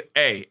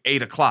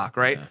 8 o'clock,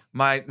 right?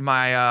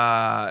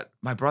 Yeah.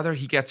 My brother,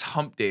 he gets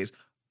hump days.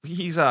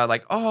 He's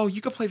like, oh, you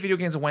could play video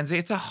games on Wednesday.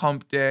 It's a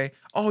hump day.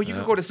 Oh, you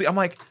could go to sleep. I'm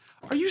like,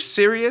 are you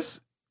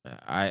serious?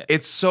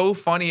 It's so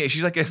funny.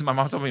 She's like, my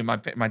mom told me,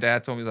 my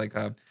dad told me like,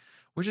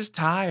 we're just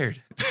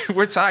tired.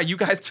 We're tired. You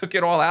guys took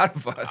it all out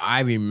of us.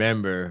 I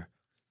remember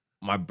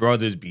my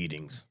brother's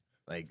beatings.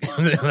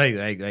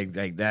 Like,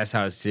 like that's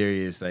how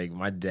serious. Like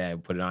my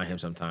dad put it on him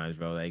sometimes,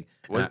 bro. Like,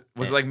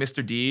 Was it like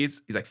Mr.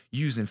 Deeds? He's like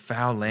using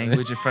foul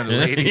language in front of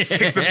ladies.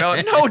 Take the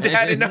belt. No,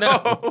 daddy, no.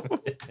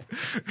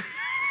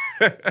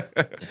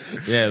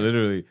 Yeah,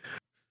 literally.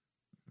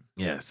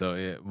 Yeah. So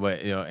yeah, but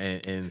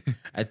and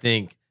I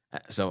think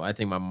so. I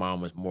think my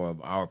mom was more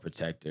of our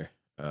protector.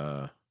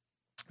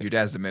 Your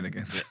dad's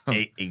Dominican. So.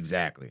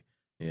 Exactly.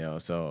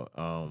 So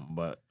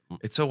but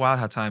it's so wild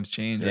how times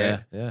change,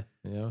 right?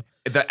 Yeah.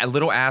 A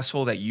little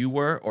asshole that you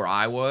were or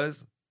I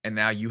was, and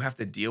now you have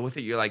to deal with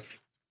it. You're like,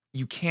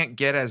 you can't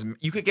get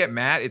you could get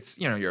mad. It's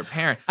you're a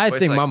parent. I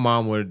think my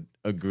mom would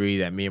agree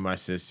that me and my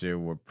sister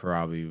were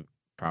probably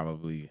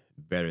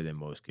better than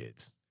most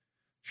kids.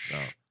 So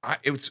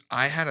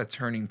I had a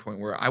turning point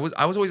where I was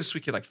always a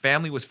sweet kid. Like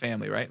family was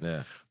family, right?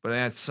 Yeah. But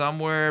at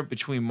somewhere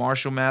between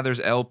Marshall Mathers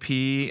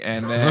LP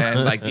and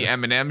then like the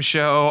Eminem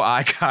show,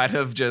 I kind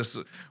of just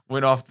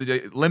went off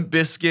the Limp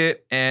Bizkit,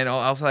 and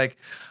I was like,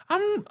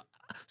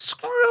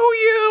 screw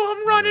you,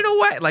 I'm running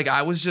away. Like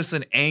I was just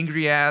an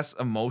angry ass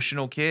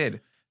emotional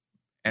kid.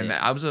 And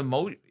I was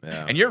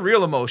and you're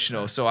real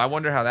emotional. So I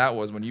wonder how that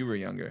was when you were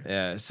younger.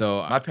 Yeah.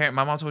 So my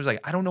mom's always like,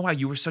 I don't know why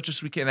you were such a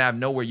sweet kid, and out of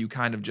nowhere you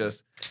kind of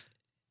just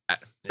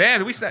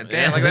bam, we snapped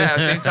damn like that. At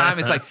the same time,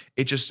 it's like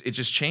it just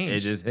changed. It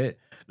just hit.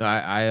 No,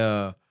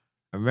 I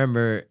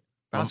remember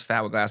when I was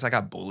fat with glass, I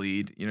got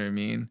bullied. You know what I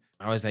mean?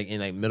 I was like in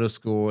like middle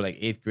school, like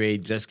 8th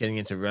grade, just getting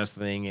into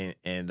wrestling,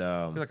 and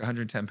you're like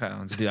 110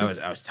 pounds. Dude,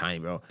 I was tiny,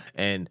 bro,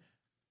 and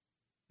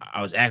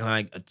I was acting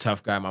like a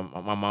tough guy.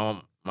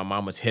 My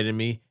mom was hitting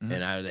me,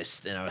 and I was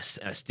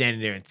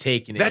standing there and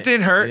taking it. That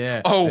didn't hurt.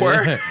 Yeah. Oh,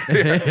 word.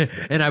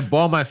 And I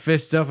balled my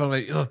fist up. I'm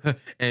like, ugh.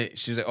 And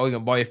she was like, "Oh, you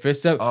gonna ball your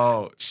fist up?"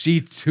 Oh,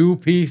 she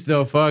 2-pieced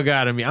the fuck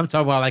out of me. I'm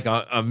talking about like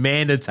a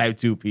Amanda type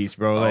 2-piece,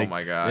 bro. Oh like,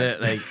 my god. Yeah,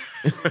 like,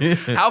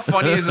 how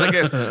funny is it? Like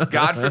this?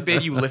 God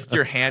forbid you lift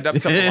your hand up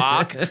to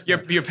block.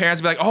 Your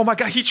parents be like, "Oh my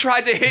god, he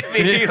tried to hit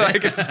me."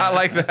 Like it's not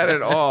like that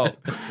at all.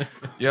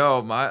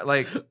 Yo,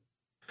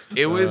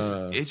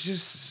 it's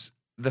just.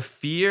 The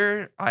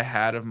fear I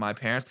had of my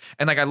parents,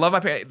 and like I love my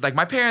parents. Like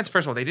my parents,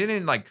 first of all, they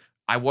didn't like.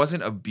 I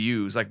wasn't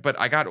abused, like, but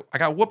I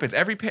got whoopings.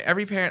 Every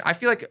parent, I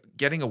feel like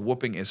getting a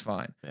whooping is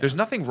fine. Yeah. There's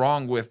nothing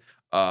wrong with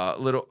a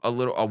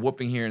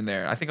whooping here and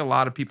there. I think a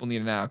lot of people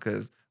need it now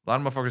because a lot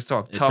of motherfuckers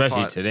talk tough,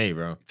 especially today,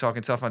 bro.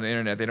 Talking tough on the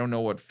internet, they don't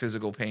know what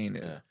physical pain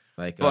is. Yeah.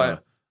 Like,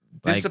 but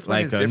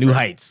discipline is different. New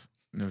Heights.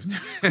 New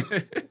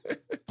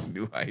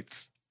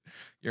Heights.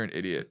 You're an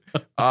idiot.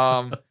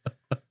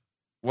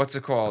 What's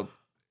it called?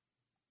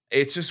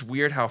 It's just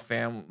weird how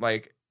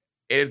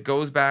it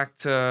goes back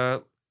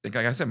to like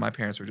I said, my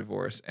parents were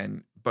divorced,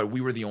 but we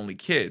were the only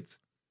kids.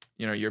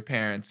 Your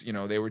parents,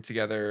 they were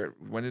together.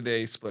 When did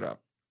they split up?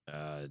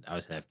 I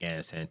was in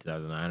Afghanistan in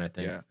 2009, I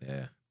think.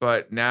 Yeah.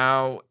 But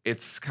now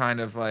it's kind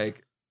of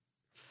like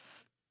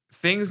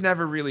things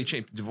never really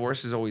change.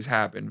 Divorces always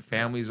happen.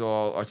 Families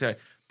all are together.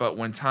 But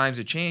when times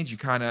have changed,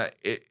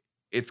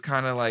 it's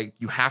kind of like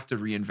you have to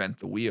reinvent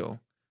the wheel.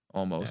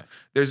 Almost. Yeah.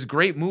 There's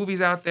great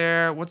movies out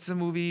there. What's the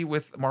movie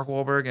with Mark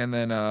Wahlberg and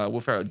then Will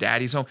Ferrell?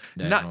 Daddy's Home.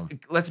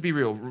 Let's be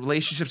real.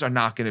 Relationships are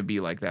not going to be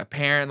like that.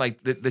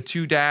 Like the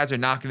two dads are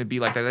not going to be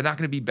like that. They're not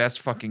going to be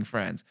best fucking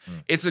friends.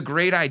 It's a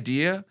great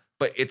idea,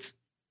 but it's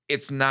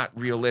not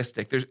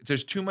realistic.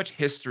 There's too much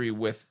history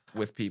with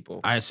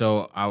people. I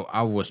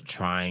was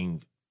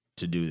trying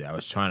to do that. I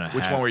was trying to.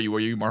 Which one were you? Were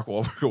you Mark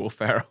Wahlberg or Will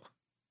Ferrell?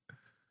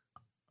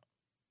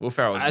 Will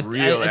Ferrell was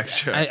real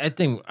extra. I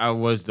think I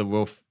was the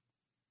Will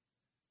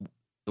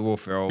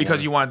Ferrell because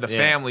one. you wanted the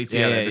family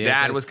together. The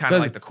dad was kind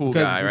of like the cool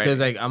guy, right? Because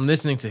like I'm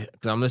listening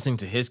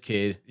to his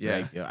kid.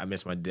 Yeah, like, I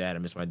miss my dad. I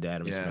miss my dad.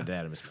 I miss my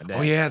dad. I miss my dad.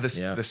 Oh yeah, the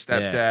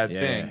stepdad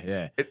thing.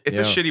 Yeah, it's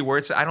a shitty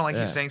word. So I don't like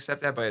you saying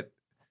stepdad, but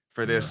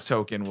for this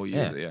token, we'll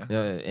use it. Yeah.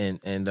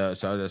 And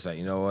so I was just like,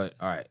 you know what?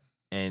 All right,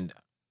 and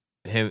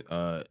him,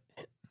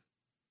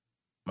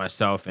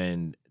 myself,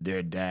 and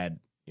their dad.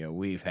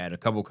 We've had a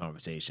couple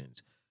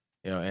conversations.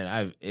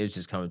 And it's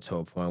just coming to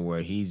a point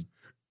where he's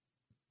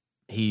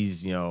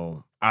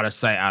out of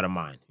sight, out of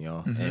mind,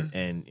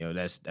 and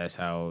that's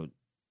how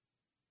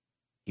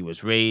he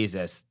was raised.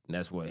 That's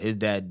what his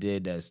dad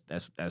did. That's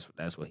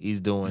what he's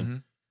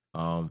doing.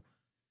 So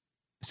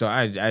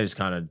I just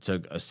kind of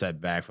took a step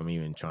back from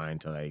even trying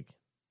to I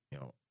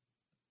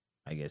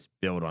guess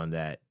build on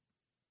that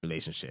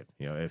relationship.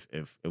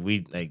 If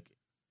we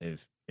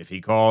if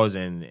he calls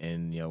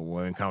and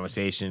we're in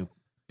conversation,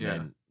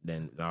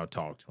 then I'll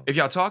talk to him. If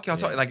y'all talk, y'all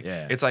talk.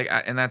 It's like,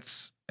 and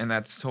that's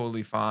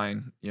totally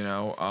fine,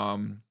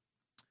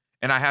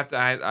 And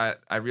I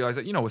realized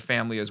that with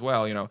family as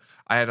well.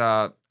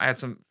 I had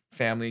some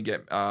family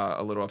get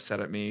a little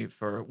upset at me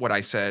for what I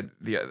said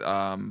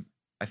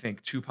I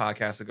think 2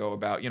 podcasts ago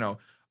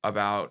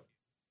about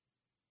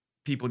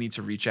people need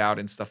to reach out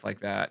and stuff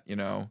like that.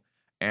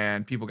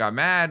 And people got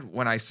mad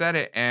when I said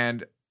it,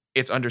 and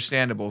it's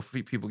understandable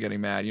for people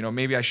getting mad.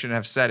 Maybe I shouldn't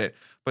have said it,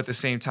 but at the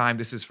same time,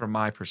 this is from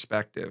my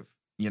perspective.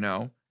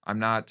 I'm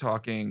not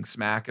talking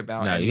smack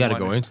about. No, you got to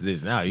anyone. go into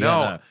this now. You No,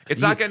 gotta,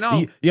 it's not gonna. No,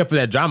 You got to put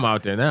that drama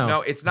out there now.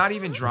 no, it's not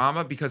even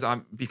drama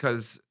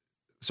because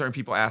certain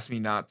people ask me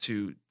not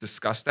to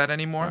discuss that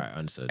anymore. All right,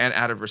 understood. And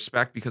out of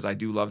respect, because I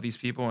do love these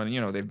people,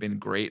 and they've been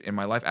great in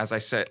my life. As I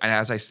said, and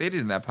as I stated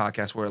in that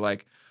podcast, where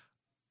like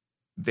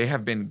they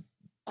have been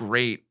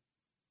great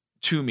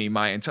to me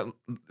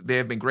they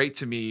have been great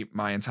to me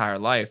my entire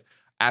life.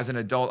 As an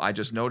adult, I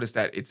just noticed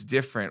that it's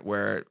different,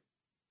 where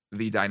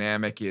the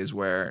dynamic is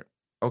where,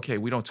 okay,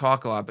 we don't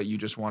talk a lot, but you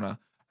just want to,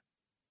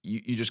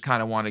 you just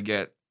kind of want to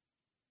get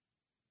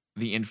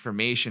the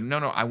information. No,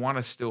 I want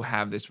to still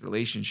have this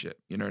relationship.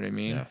 You know what I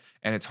mean? Yeah.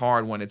 And it's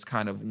hard when it's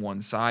kind of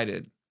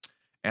one-sided.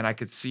 And I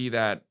could see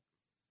that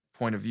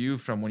point of view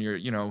from when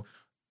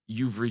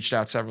you've reached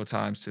out several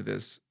times to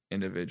this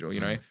individual.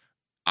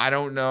 I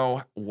don't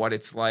know what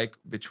it's like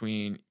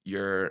between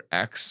your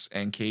ex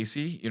and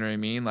Casey. You know what I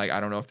mean? Like, I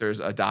don't know if there's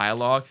a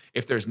dialogue.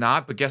 If there's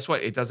not, but guess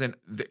what? It doesn't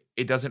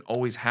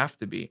always have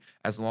to be.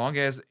 As long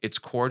as it's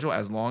cordial,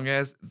 as long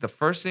as the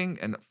first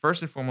and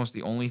foremost,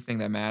 the only thing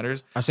that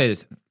matters. I'll say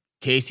this.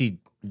 Casey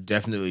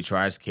definitely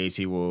tries.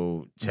 Casey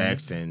will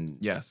text and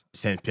Yes.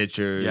 send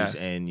pictures Yes.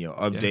 and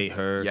update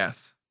her.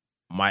 Yes.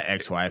 My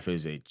ex-wife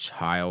is a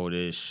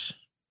childish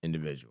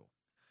individual,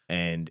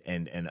 and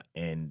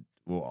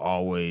will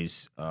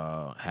always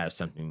have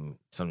something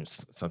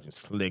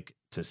slick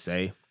to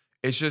say.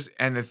 It's just,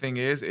 and the thing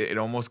is, it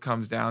almost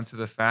comes down to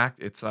the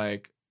fact it's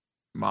like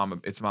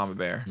it's Mama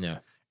Bear. Yeah.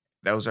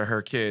 Those are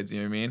her kids.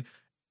 You know what I mean?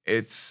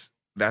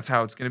 That's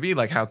how it's gonna be.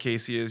 Like how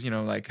Casey is,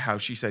 like how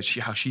she says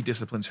how she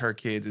disciplines her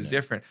kids is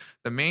different.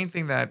 The main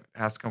thing that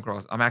has to come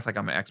across, I'm acting like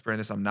I'm an expert in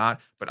this. I'm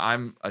not, but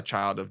I'm a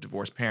child of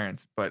divorced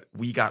parents. But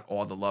we got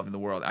all the love in the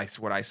world.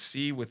 What I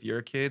see with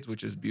your kids,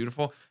 which is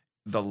beautiful,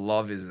 the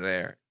love is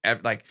there.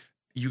 Like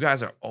you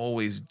guys are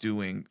always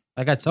doing.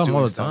 Like I tell them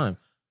all the time.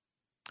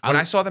 When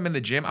I saw them in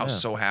the gym, I was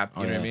so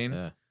happy. You know what I mean?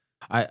 Yeah.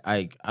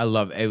 I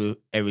love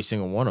every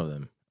single one of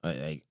them.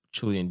 Like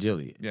truly and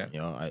dearly. Yeah.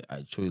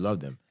 I truly love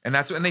them. And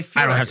that's and they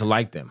feel. I don't have to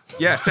like them.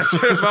 Yes, that's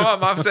what my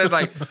mom said.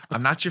 Like,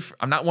 I'm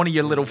not one of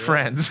your little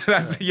friends.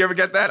 You ever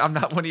get that? I'm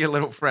not one of your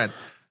little friends.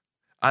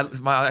 I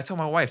told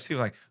my wife too.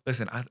 Like,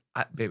 listen,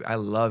 baby, I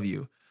love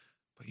you,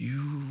 but you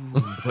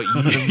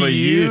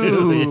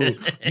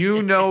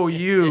know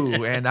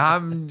you, and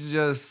I'm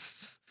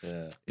just.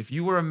 Yeah. If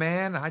you were a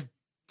man, I'd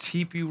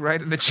teep you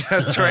right in the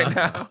chest right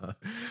now.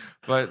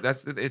 But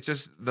it's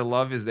just the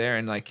love is there,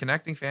 and like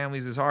connecting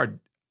families is hard.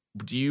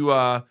 Do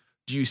you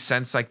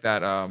sense like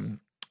that? I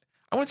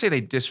wouldn't say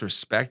they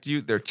disrespect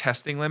you. They're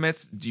testing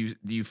limits. Do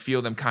you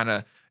feel them kind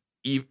of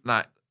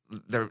not?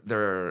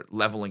 They're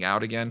leveling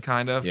out again,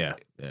 kind of. Yeah.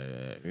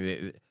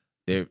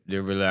 They're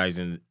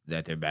realizing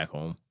that they're back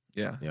home.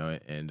 Yeah.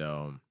 And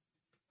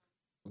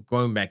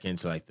going back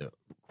into like the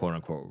quote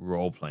unquote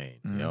role playing.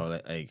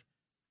 Like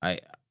I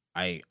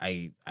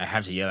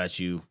have to yell at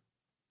you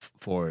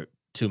for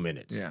 2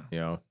 minutes. Yeah.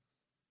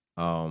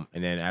 And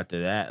then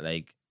after that,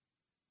 like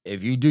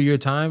if you do your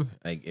time,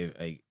 like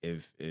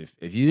if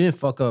you didn't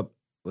fuck up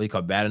what you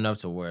call bad enough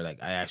to where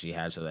like I actually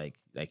have to like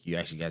you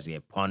actually guys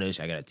get punished.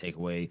 I gotta take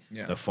away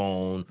the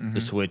phone, the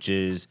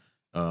switches.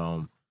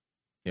 You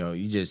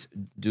just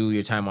do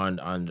your time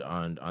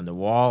on the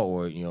wall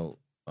or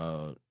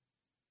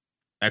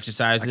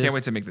exercises. I can't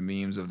wait to make the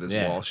memes of this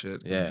wall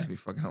shit. Yeah. This is be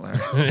fucking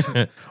hilarious.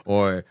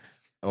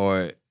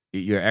 or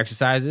your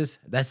exercises.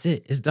 That's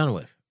it. It's done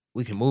with.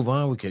 We can move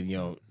on. We could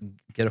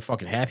get a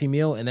fucking Happy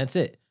Meal and that's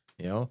it.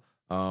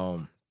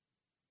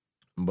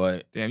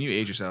 But damn, you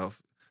age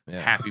yourself.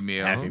 Yeah. Happy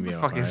Meal. Happy What Meal. the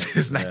fuck is Right.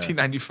 this? Yeah.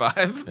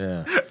 1995.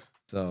 Yeah.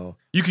 So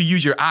you could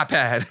use your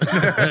iPad.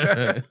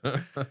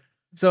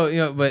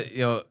 So but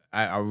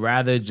I'd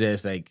rather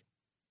just like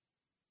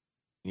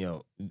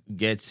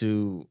get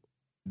to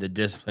the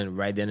discipline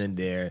right then and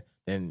there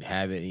than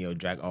have it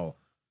drag. Oh,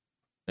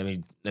 let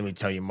me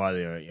tell your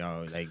mother,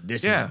 like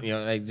this is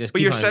like just. But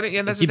keep you're on, setting,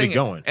 and that's keep the thing. it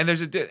going. And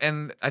there's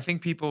and I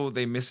think people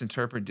they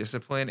misinterpret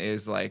discipline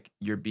is like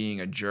you're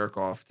being a jerk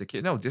off to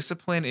kids. No,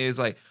 discipline is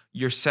like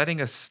you're setting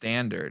a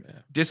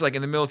standard. Yeah. Like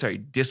in the military,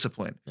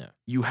 discipline. Yeah.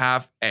 You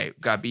have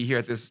gotta be here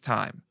at this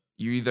time.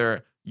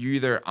 You're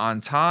either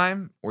on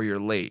time or you're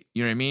late.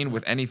 You know what I mean?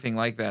 With anything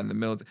like that in the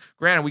military.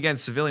 Granted, we get in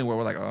civilian where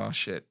we're like, oh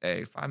shit,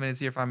 5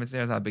 minutes here, 5 minutes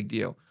there is not a big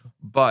deal.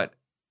 But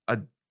a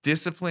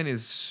discipline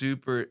is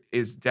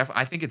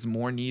I think it's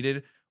more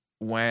needed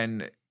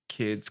when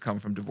kids come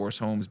from divorced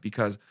homes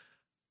because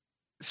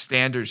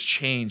standards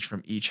change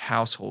from each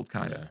household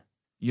kind of.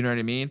 You know what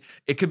I mean?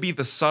 It could be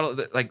the subtle,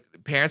 like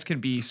parents can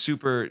be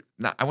super,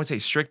 I wouldn't say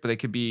strict, but they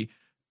could be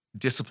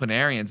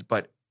disciplinarians,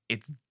 but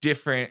it's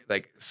different.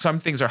 Like some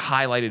things are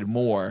highlighted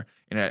more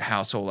in a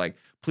household. Like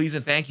please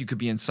and thank you could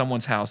be in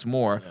someone's house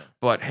more,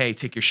 but hey,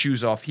 take your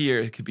shoes off here.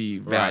 It could be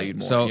valued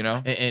more. So,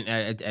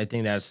 and I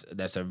think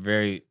that's a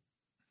very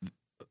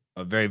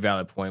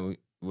valid point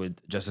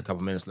with just a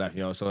couple minutes left.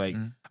 So like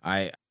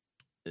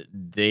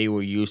they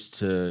were used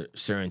to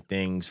certain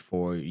things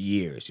for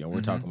years.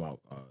 We're talking about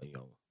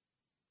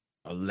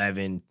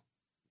 11,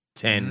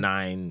 10,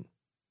 9,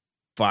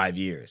 5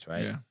 years,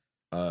 right?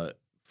 Yeah.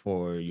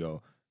 for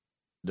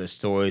the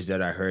stories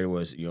that I heard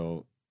was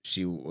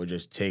she would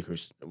just take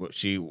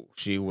she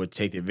would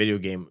take the video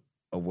game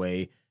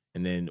away,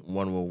 and then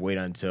one will wait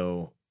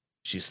until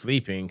she's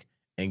sleeping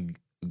and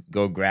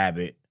go grab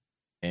it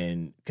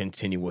and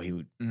continue what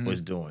he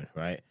was doing,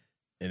 right?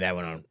 And that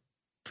went on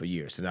for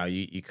years. So now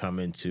you come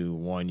into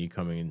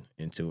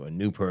into a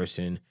new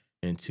person,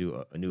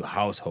 into a new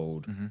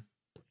household,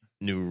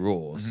 new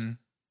rules,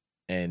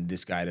 and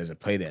this guy doesn't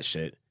play that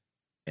shit,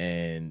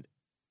 and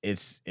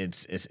it's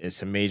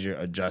a major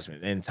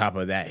adjustment. And on top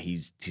of that,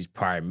 he's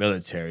prior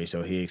military,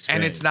 so he experienced.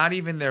 And it's not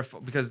even their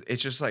fault, because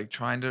it's just like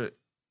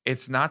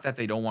it's not that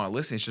they don't want to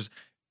listen. It's just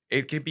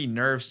it could be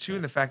nerves too,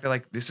 and the fact that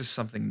like this is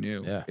something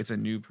new. Yeah. It's a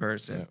new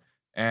person,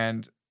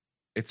 and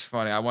it's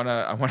funny. I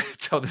wanna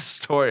tell this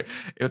story.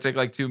 It'll take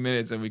like 2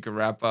 minutes, and we can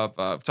wrap up.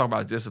 Talking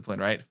about discipline,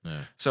 right?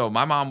 Yeah. So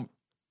my mom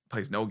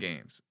plays no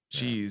games.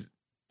 She's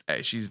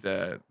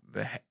the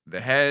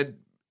head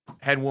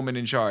woman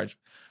in charge.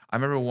 I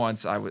remember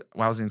once I think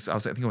I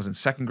was in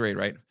second grade,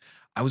 right?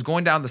 I was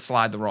going down the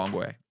slide the wrong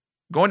way.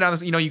 Going down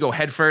this, you go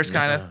head first,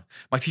 kind of.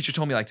 My teacher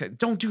told me like,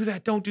 don't do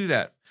that.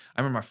 I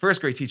remember my first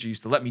grade teacher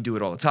used to let me do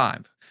it all the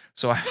time.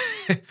 So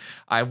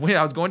I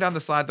was going down the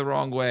slide the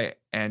wrong way,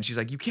 and she's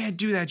like, you can't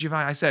do that,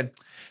 Giovanni. I said,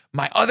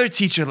 my other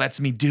teacher lets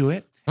me do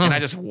it. And I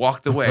just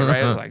walked away,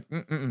 right? I was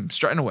like,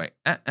 strutting away.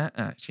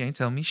 She ain't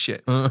telling me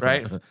shit,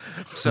 right?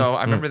 So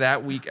I remember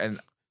that week, and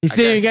you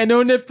see, you got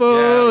no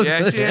nipples.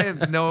 Yeah, she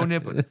had no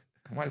nipples.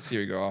 Why did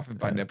Siri go off and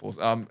buy nipples?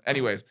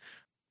 Anyways,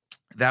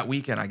 that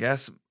weekend, I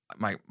guess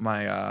my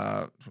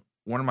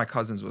one of my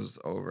cousins was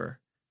over,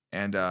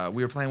 and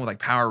we were playing with like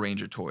Power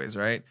Ranger toys,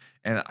 right?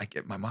 And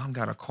my mom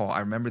got a call.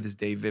 I remember this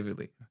day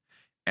vividly,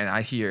 and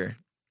I hear,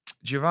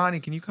 Giovanni,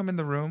 can you come in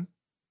the room?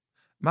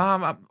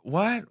 Mom,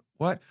 what?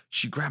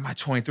 She grabbed my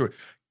toy and threw it.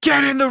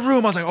 Get in the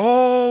room. I was like,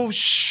 oh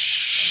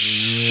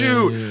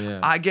shoot!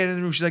 Yeah. I get in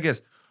the room. She's like,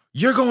 yes,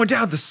 you're going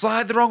down the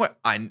slide the wrong way.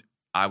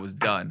 I was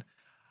done.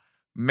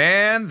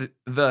 Man,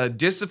 the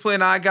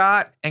discipline I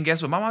got, and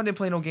guess what? My mom didn't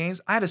play no games.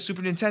 I had a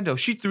Super Nintendo.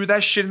 She threw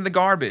that shit in the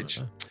garbage.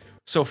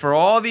 So for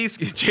all these,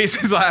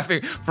 Jason's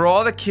laughing, for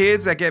all the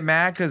kids that get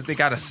mad because they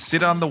got to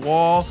sit on the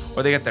wall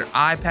or they got their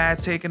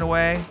iPad taken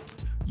away,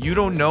 you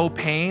don't know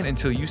pain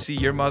until you see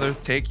your mother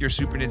take your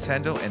Super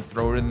Nintendo and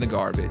throw it in the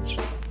garbage.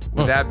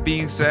 With that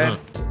being said,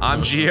 I'm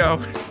Gio.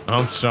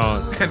 I'm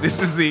Sean. And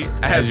this is the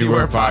As You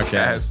Were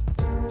podcast.